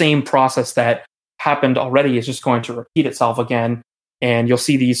the same process that happened already is just going to repeat itself again. And you'll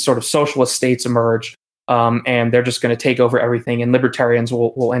see these sort of socialist states emerge, and they're just going to take over everything. And libertarians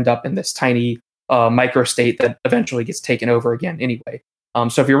will end up in this tiny micro state that eventually gets taken over again anyway.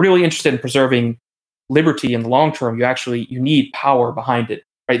 So if you're really interested in preserving liberty in the long term, you need power behind it,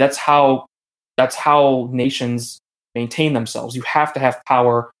 right? That's how nations maintain themselves. You have to have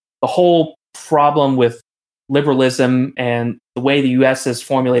power. The whole problem with liberalism and the way the U.S. is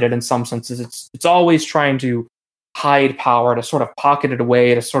formulated in some senses, it's always trying to hide power, to sort of pocket it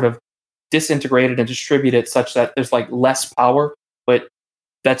away, to sort of disintegrate it and distribute it such that there's like less power, but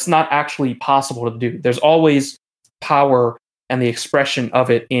that's not actually possible to do. There's always power and the expression of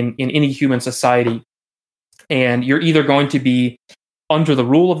it in any human society. And you're either going to be under the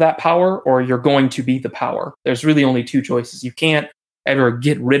rule of that power or you're going to be the power. There's really only two choices. You can't ever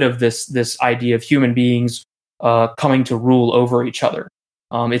get rid of this idea of human beings coming to rule over each other.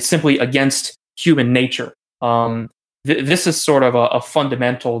 It's simply against human nature. This is sort of a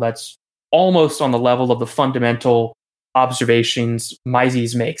fundamental that's almost on the level of the fundamental observations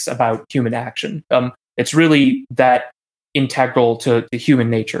Mises makes about human action. It's really that integral to human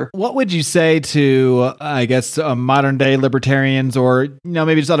nature. What would you say to, I guess, modern day libertarians, or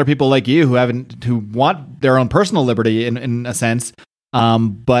maybe just other people like you who want their own personal liberty in a sense,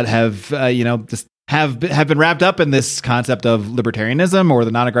 but have just have been wrapped up in this concept of libertarianism or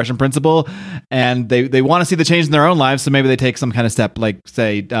the non-aggression principle, and they want to see the change in their own lives, so maybe they take some kind of step, like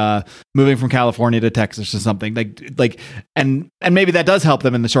say moving from California to Texas or something, and maybe that does help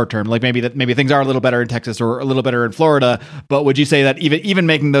them in the short term. Like maybe things are a little better in Texas or a little better in Florida. But would you say that even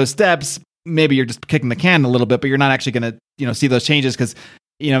making those steps, maybe you're just kicking the can a little bit, but you're not actually going to see those changes because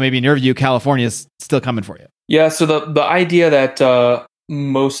maybe in your view California is still coming for you? Yeah. So the idea that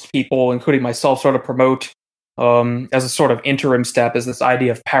most people, including myself, sort of promote as a sort of interim step is this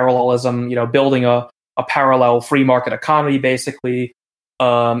idea of parallelism, building a parallel free market economy, basically.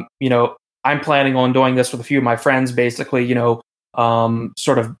 I'm planning on doing this with a few of my friends, basically,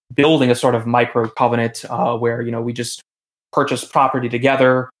 sort of building a sort of micro covenant where, we just purchase property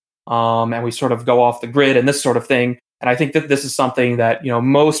together and we sort of go off the grid and this sort of thing. And I think that this is something that,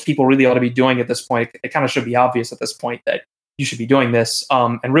 most people really ought to be doing at this point. It kind of should be obvious at this point that you should be doing this,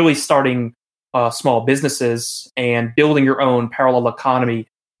 and really starting small businesses and building your own parallel economy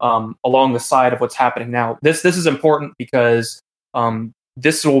along the side of what's happening now. This is important because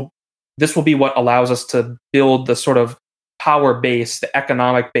this will be what allows us to build the sort of power base, the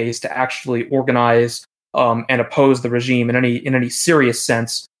economic base, to actually organize and oppose the regime in any serious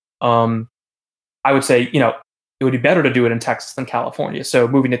sense. I would say it would be better to do it in Texas than California. So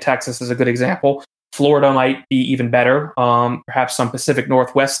moving to Texas is a good example. Florida might be even better. Perhaps some Pacific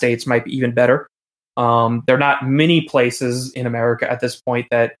Northwest states might be even better. There are not many places in America at this point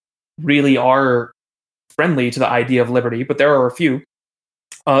that really are friendly to the idea of liberty, but there are a few.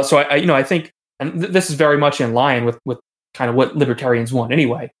 So I think, and this is very much in line with kind of what libertarians want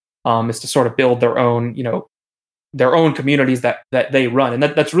anyway, is to sort of build their own communities that they run, and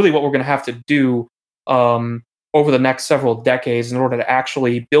that's really what we're going to have to do over the next several decades in order to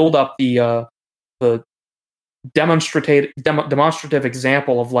actually build up the demonstrative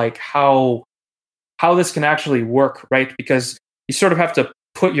example of like how this can actually work, right? Because you sort of have to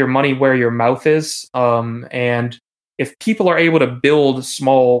put your money where your mouth is, and if people are able to build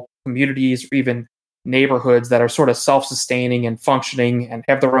small communities or even neighborhoods that are sort of self-sustaining and functioning and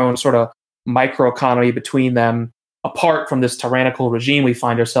have their own sort of microeconomy between them, apart from this tyrannical regime we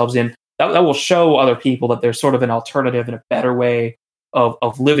find ourselves in, that will show other people that there's sort of an alternative and a better way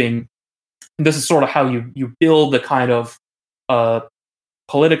of living. And this is sort of how you build the kind of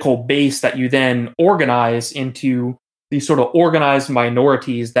political base that you then organize into these sort of organized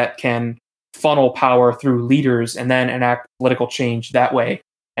minorities that can funnel power through leaders and then enact political change that way.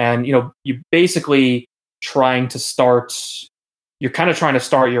 And you basically trying to start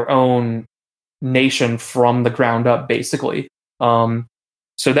your own nation from the ground up, basically.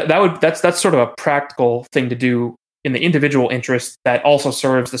 So that's sort of a practical thing to do in the individual interest that also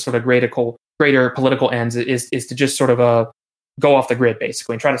serves the sort of greater political ends, is to just sort of go off the grid,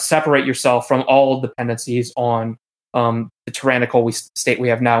 basically, and try to separate yourself from all dependencies on the tyrannical state we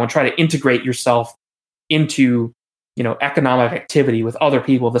have now, and try to integrate yourself into economic activity with other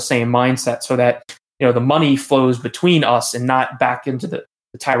people of the same mindset, so that the money flows between us and not back into the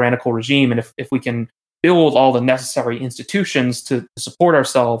tyrannical regime. And if we can build all the necessary institutions to support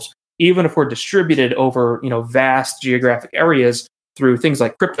ourselves, even if we're distributed over vast geographic areas through things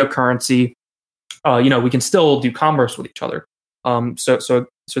like cryptocurrency we can still do commerce with each other. So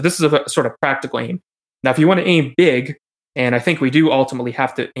this is a sort of practical aim. Now, if you want to aim big, and I think we do ultimately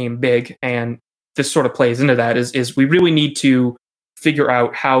have to aim big, and this sort of plays into that, is we really need to figure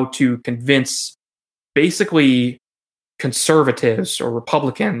out how to convince basically conservatives or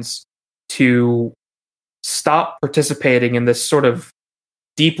Republicans to stop participating in this sort of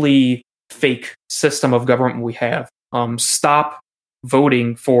deeply fake system of government we have. Stop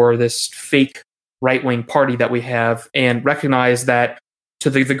voting for this fake right-wing party that we have, and recognize that to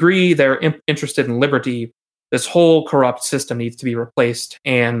the degree they're interested in liberty, this whole corrupt system needs to be replaced.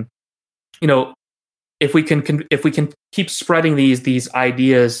 And if we can keep spreading these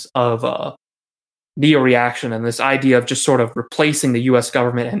ideas of neo-reaction and this idea of just sort of replacing the U.S.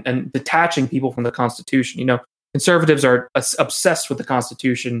 government and detaching people from the Constitution, conservatives are obsessed with the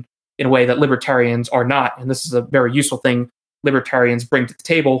Constitution in a way that libertarians are not, and this is a very useful thing libertarians bring to the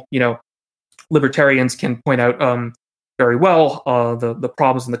table. Libertarians can point out very well the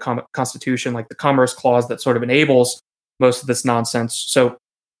problems in the Constitution, like the Commerce Clause that sort of enables most of this nonsense. So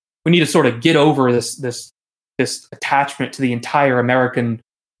we need to sort of get over this attachment to the entire American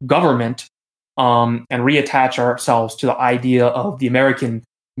government and reattach ourselves to the idea of the American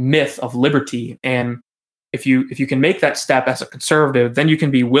myth of liberty. And if you can make that step as a conservative, then you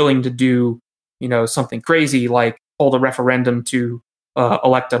can be willing to do something crazy like hold a referendum to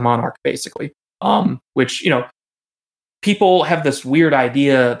elect a monarch, basically. Which people have this weird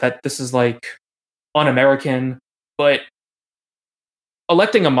idea that this is like un-American, but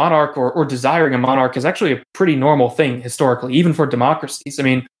electing a monarch or desiring a monarch is actually a pretty normal thing historically, even for democracies. I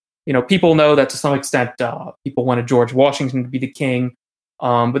mean, people know that to some extent people wanted George Washington to be the king,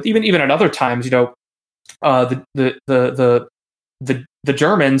 but even at other times, the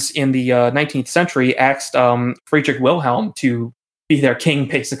Germans in the 19th century asked Friedrich Wilhelm to be their king,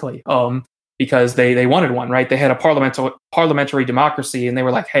 basically. Because they wanted one, right? They had a parliamentary democracy, and they were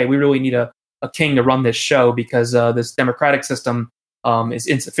like, hey, we really need a king to run this show because this democratic system is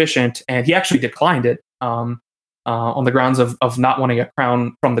insufficient. And he actually declined it on the grounds of not wanting a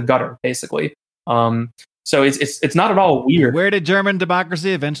crown from the gutter, basically. So it's not at all weird. Where did German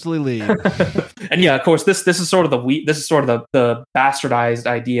democracy eventually lead? And yeah, of course, this is sort of the bastardized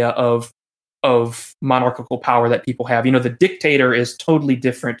idea of monarchical power that people have. The dictator is totally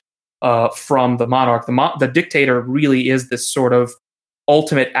different from the monarch. The dictator really is this sort of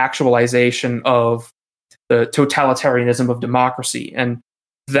ultimate actualization of the totalitarianism of democracy, and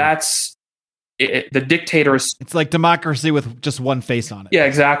that's it. The dictator is, it's like democracy with just one face on it. Yeah,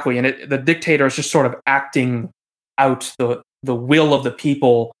 exactly. And the dictator is just sort of acting out the will of the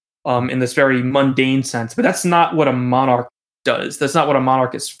people in this very mundane sense. But that's not what a monarch does. That's not what a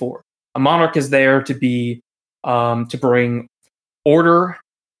monarch is for. A monarch is there to be to bring order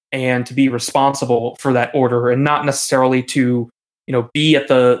and to be responsible for that order, and not necessarily to, be at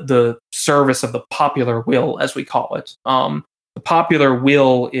the service of the popular will, as we call it. The popular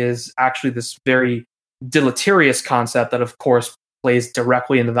will is actually this very deleterious concept that, of course, plays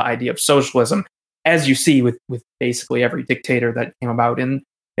directly into the idea of socialism, as you see with basically every dictator that came about in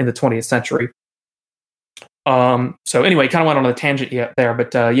the 20th century. So anyway, kind of went on a tangent there,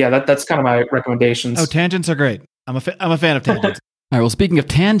 but that's kind of my recommendations. Oh, tangents are great. I'm a fan of tangents. All right, well, speaking of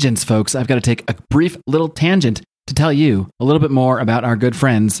tangents, folks, I've got to take a brief little tangent to tell you a little bit more about our good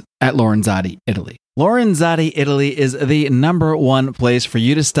friends at Lorenzotti Italy. Lorenzotti Italy is the number one place for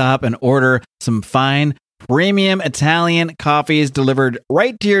you to stop and order some fine, premium Italian coffees delivered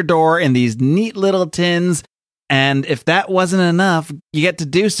right to your door in these neat little tins. And if that wasn't enough, you get to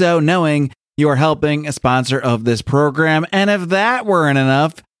do so knowing you are helping a sponsor of this program. And if that weren't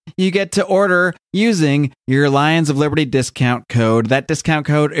enough, you get to order using your Lions of Liberty discount code. That discount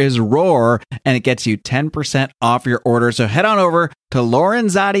code is ROAR, and it gets you 10% off your order. So head on over to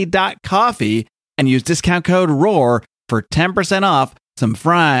lorenzotti.coffee and use discount code ROAR for 10% off some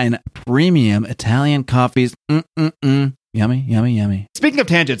fine premium Italian coffees. Yummy, yummy, yummy. Speaking of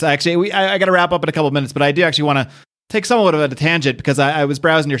tangents, actually, I got to wrap up in a couple of minutes, but I do actually want to take somewhat of a tangent because I was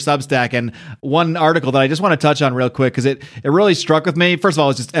browsing your Substack, and one article that I just want to touch on real quick because it really struck with me. First of all,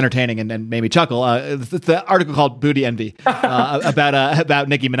 it's just entertaining and made me chuckle. It's the article called Booty Envy about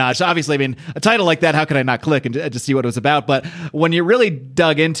Nicki Minaj. So obviously, I mean, a title like that, how could I not click and just see what it was about? But when you really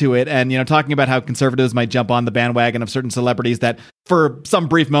dug into it and, talking about how conservatives might jump on the bandwagon of certain celebrities that for some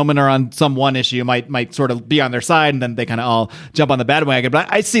brief moment or on some one issue might sort of be on their side, and then they kind of all jump on the bandwagon.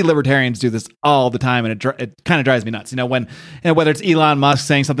 But I see libertarians do this all the time, and it kind of drives me nuts. nuts. When whether it's Elon Musk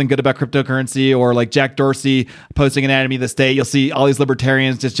saying something good about cryptocurrency or like Jack Dorsey posting an enemy of the state, you'll see all these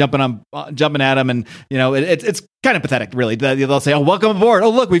libertarians just jumping at him, and it's kind of pathetic, really. They'll say, "Oh, welcome aboard. Oh,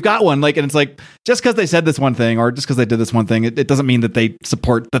 look, we've got one." And it's like, just because they said this one thing or just because they did this one thing, it doesn't mean that they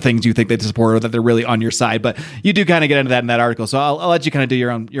support the things you think they support or that they're really on your side. But you do kind of get into that in that article, so I'll let you kind of do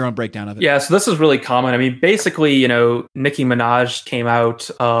your own breakdown of it. Yeah, so this is really common. I mean, basically, Nicki Minaj came out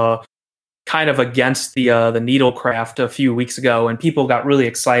kind of against the needlecraft a few weeks ago, and people got really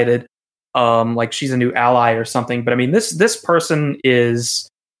excited, like she's a new ally or something. But I mean, this person is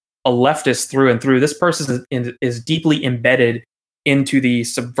a leftist through and through. This person is deeply embedded into the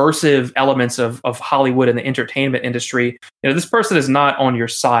subversive elements of Hollywood and the entertainment industry. This person is not on your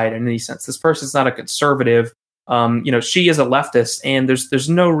side in any sense. This person is not a conservative. She is a leftist, and there's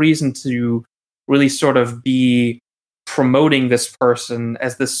no reason to really sort of be promoting this person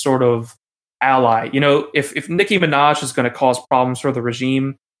as this sort of ally. If Nicki Minaj is going to cause problems for the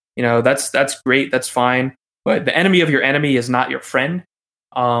regime, that's great, that's fine. But the enemy of your enemy is not your friend.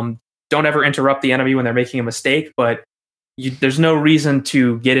 Don't ever interrupt the enemy when they're making a mistake, but there's no reason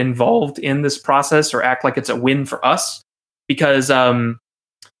to get involved in this process or act like it's a win for us, because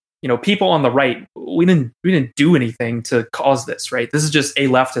people on the right, we didn't do anything to cause this, right? This is just a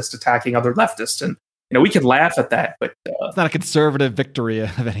leftist attacking other leftists, and we can laugh at that, but it's not a conservative victory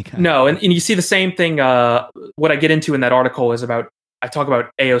of any kind. No, and you see the same thing. What I get into in that article is I talk about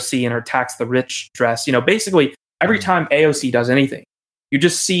AOC and her tax the rich dress. Basically every time AOC does anything, you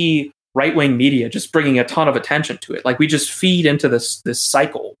just see right-wing media just bringing a ton of attention to it. Like, we just feed into this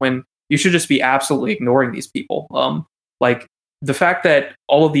cycle when you should just be absolutely ignoring these people. Like, the fact that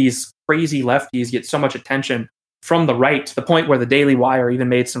all of these crazy lefties get so much attention from the right, to the point where the Daily Wire even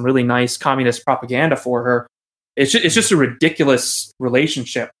made some really nice communist propaganda for her, it's just a ridiculous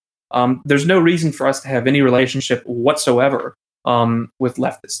relationship. There's no reason for us to have any relationship whatsoever with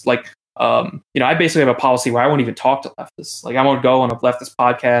leftists. Like, I basically have a policy where I won't even talk to leftists. Like, I won't go on a leftist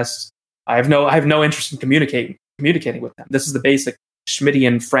podcast. I have no interest in communicating with them. This is the basic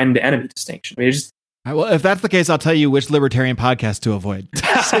Schmittian friend-enemy distinction. I mean, well, if that's the case, I'll tell you which libertarian podcast to avoid,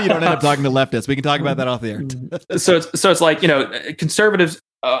 so you don't end up talking to leftists. We can talk about that off the air. So it's like, conservatives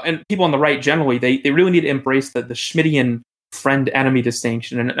and people on the right generally, they really need to embrace the Schmittian friend-enemy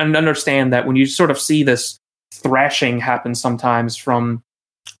distinction and understand that when you sort of see this thrashing happen sometimes from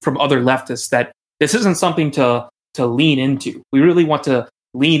other leftists, that this isn't something to lean into. We really want to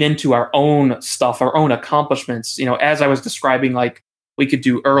lean into our own stuff, our own accomplishments. As I was describing, like we could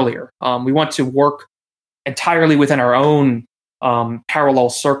do earlier, we want to work entirely within our own parallel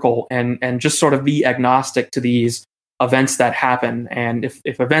circle and just sort of be agnostic to these events that happen. And if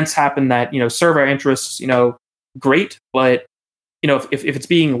events happen that serve our interests, great. But if it's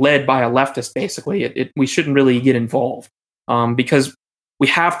being led by a leftist, basically, we shouldn't really get involved, because we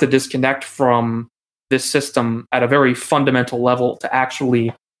have to disconnect from this system at a very fundamental level to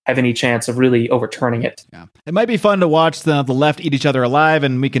actually have any chance of really overturning it. Yeah. It might be fun to watch the left eat each other alive,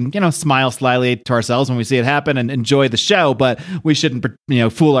 and we can, smile slyly to ourselves when we see it happen and enjoy the show, but we shouldn't,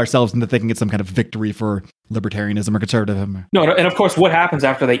 fool ourselves into thinking it's some kind of victory for libertarianism or conservatism. No, and of course, what happens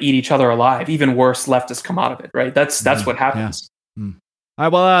after they eat each other alive? Even worse, leftists come out of it, right? That's what happens. Yeah. All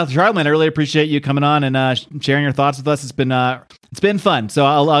right, well, Charlemagne, I really appreciate you coming on and sharing your thoughts with us. It's been fun. So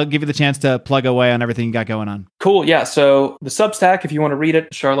I'll give you the chance to plug away on everything you got going on. Cool. Yeah. So the Substack, if you want to read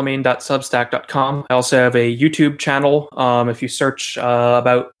it, charlemagne.substack.com. I also have a YouTube channel. If you search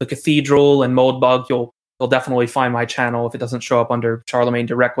about the cathedral and Moldbug, you'll definitely find my channel if it doesn't show up under Charlemagne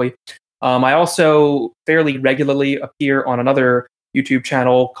directly. I also fairly regularly appear on another YouTube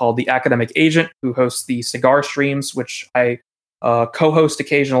channel called The Academic Agent, who hosts the cigar streams, which I co-host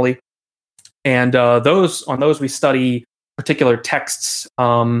occasionally. And on those we study particular texts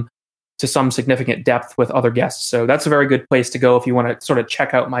to some significant depth with other guests. So that's a very good place to go if you want to sort of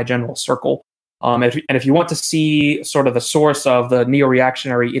check out my general circle. And if you want to see sort of the source of the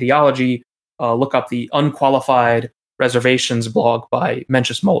neo-reactionary ideology, look up the Unqualified Reservations blog by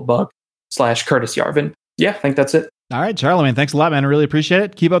Mencius Moldbug / Curtis Yarvin. Yeah, I think that's it. All right, Charlemagne, thanks a lot, man. I really appreciate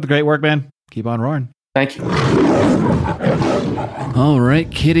it. Keep up the great work, man. Keep on roaring. Thank you. All right,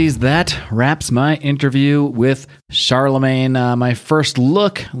 kiddies, that wraps my interview with Charlemagne. My first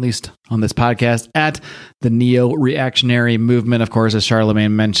look, at least on this podcast at the Neoreactionary movement. Of course, as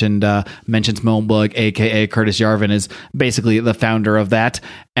Charlemagne mentioned, mentions Moenbug, aka Curtis Yarvin, is basically the founder of that.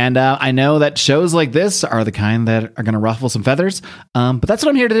 And I know that shows like this are the kind that are going to ruffle some feathers, but that's what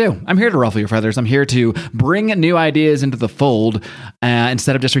I'm here to do. I'm here to ruffle your feathers. I'm here to bring new ideas into the fold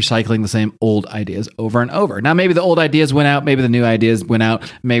instead of just recycling the same old ideas over and over. Now, maybe the old ideas went out, maybe the new ideas went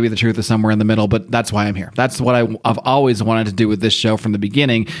out, maybe the truth is somewhere in the middle, but that's why I'm here. That's what I've always wanted to do with this show from the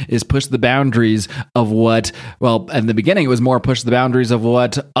beginning, is push the boundaries of what, well, in the beginning, it was more push the boundaries of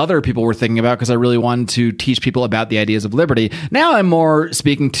what other people were thinking about, because I really wanted to teach people about the ideas of liberty. Now I'm more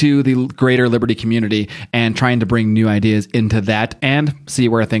speaking to the greater liberty community and trying to bring new ideas into that and see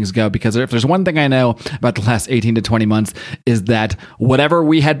where things go. Because if there's one thing I know about the last 18 to 20 months, is that whatever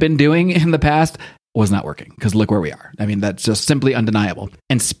we had been doing in the past was not working, because look where we are. I mean, that's just simply undeniable.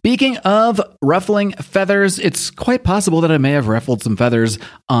 And speaking of ruffling feathers, it's quite possible that I may have ruffled some feathers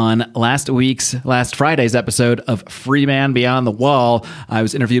on last Friday's episode of Free Man Beyond the Wall. I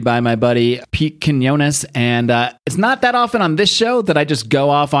was interviewed by my buddy Pete Quinones, and it's not that often on this show that I just go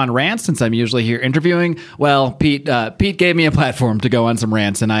off on rants, since I'm usually here interviewing. Well, Pete gave me a platform to go on some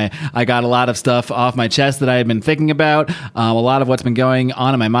rants, and I got a lot of stuff off my chest that I had been thinking about, a lot of what's been going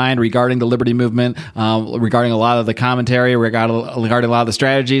on in my mind regarding the liberty movement, regarding a lot of the commentary, regarding a lot of the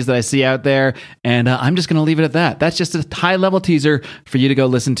strategies that I see out there. And I'm just going to leave it at that. That's just a high-level teaser for you to go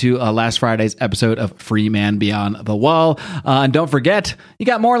listen to last Friday's episode of Free Man Beyond the Wall. And don't forget, you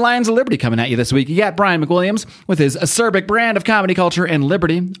got more Lions of Liberty coming at you this week. You got Brian McWilliams with his acerbic brand of comedy, culture, and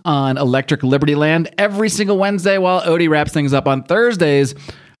liberty on Electric Liberty Land every single Wednesday, while Odie wraps things up on Thursdays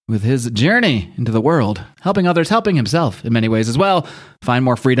with his journey into the world, helping others, helping himself in many ways as well. Find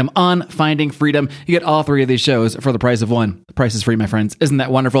more freedom on Finding Freedom. You get all three of these shows for the price of one. The price is free, my friends. Isn't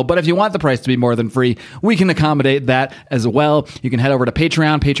that wonderful? But if you want the price to be more than free, we can accommodate that as well. You can head over to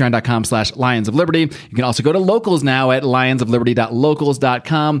Patreon, patreon.com/Lions of Liberty. You can also go to Locals now at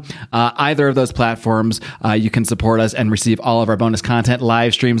lionsofliberty.locals.com. Either of those platforms, you can support us and receive all of our bonus content,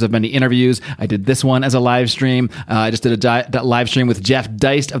 live streams of many interviews. I did this one as a live stream. I just did a live stream with Jeff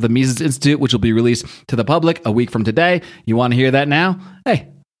Deist of the Mises Institute, which will be released to the public a week from today. You want to hear that now? Hey,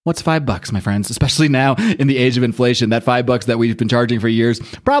 what's $5, my friends? Especially now in the age of inflation, that $5 that we've been charging for years,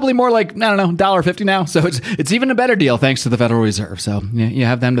 probably more like, I don't know, $1.50 now. So it's even a better deal thanks to the Federal Reserve. So you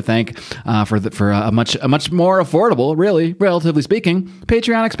have them to thank for a much more affordable, really, relatively speaking,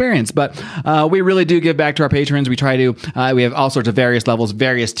 Patreon experience. But we really do give back to our patrons. We try to. We have all sorts of various levels,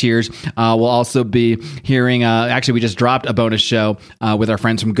 various tiers. We'll also be hearing. Actually, we just dropped a bonus show with our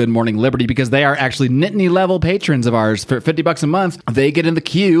friends from Good Morning Liberty, because they are actually Nittany level patrons of ours. For $50 a month, they get in the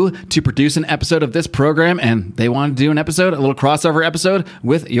queue to produce an episode of this program, and they want to do a little crossover episode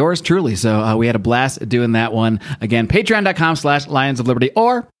with yours truly. So we had a blast doing that one. Again, patreon.com/Lions of Liberty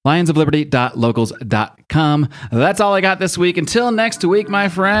or lionsofliberty.locals.com. That's all I got this week. Until next week, my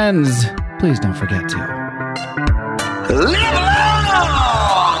friends, please don't forget to live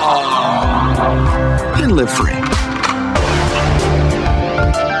long and live free.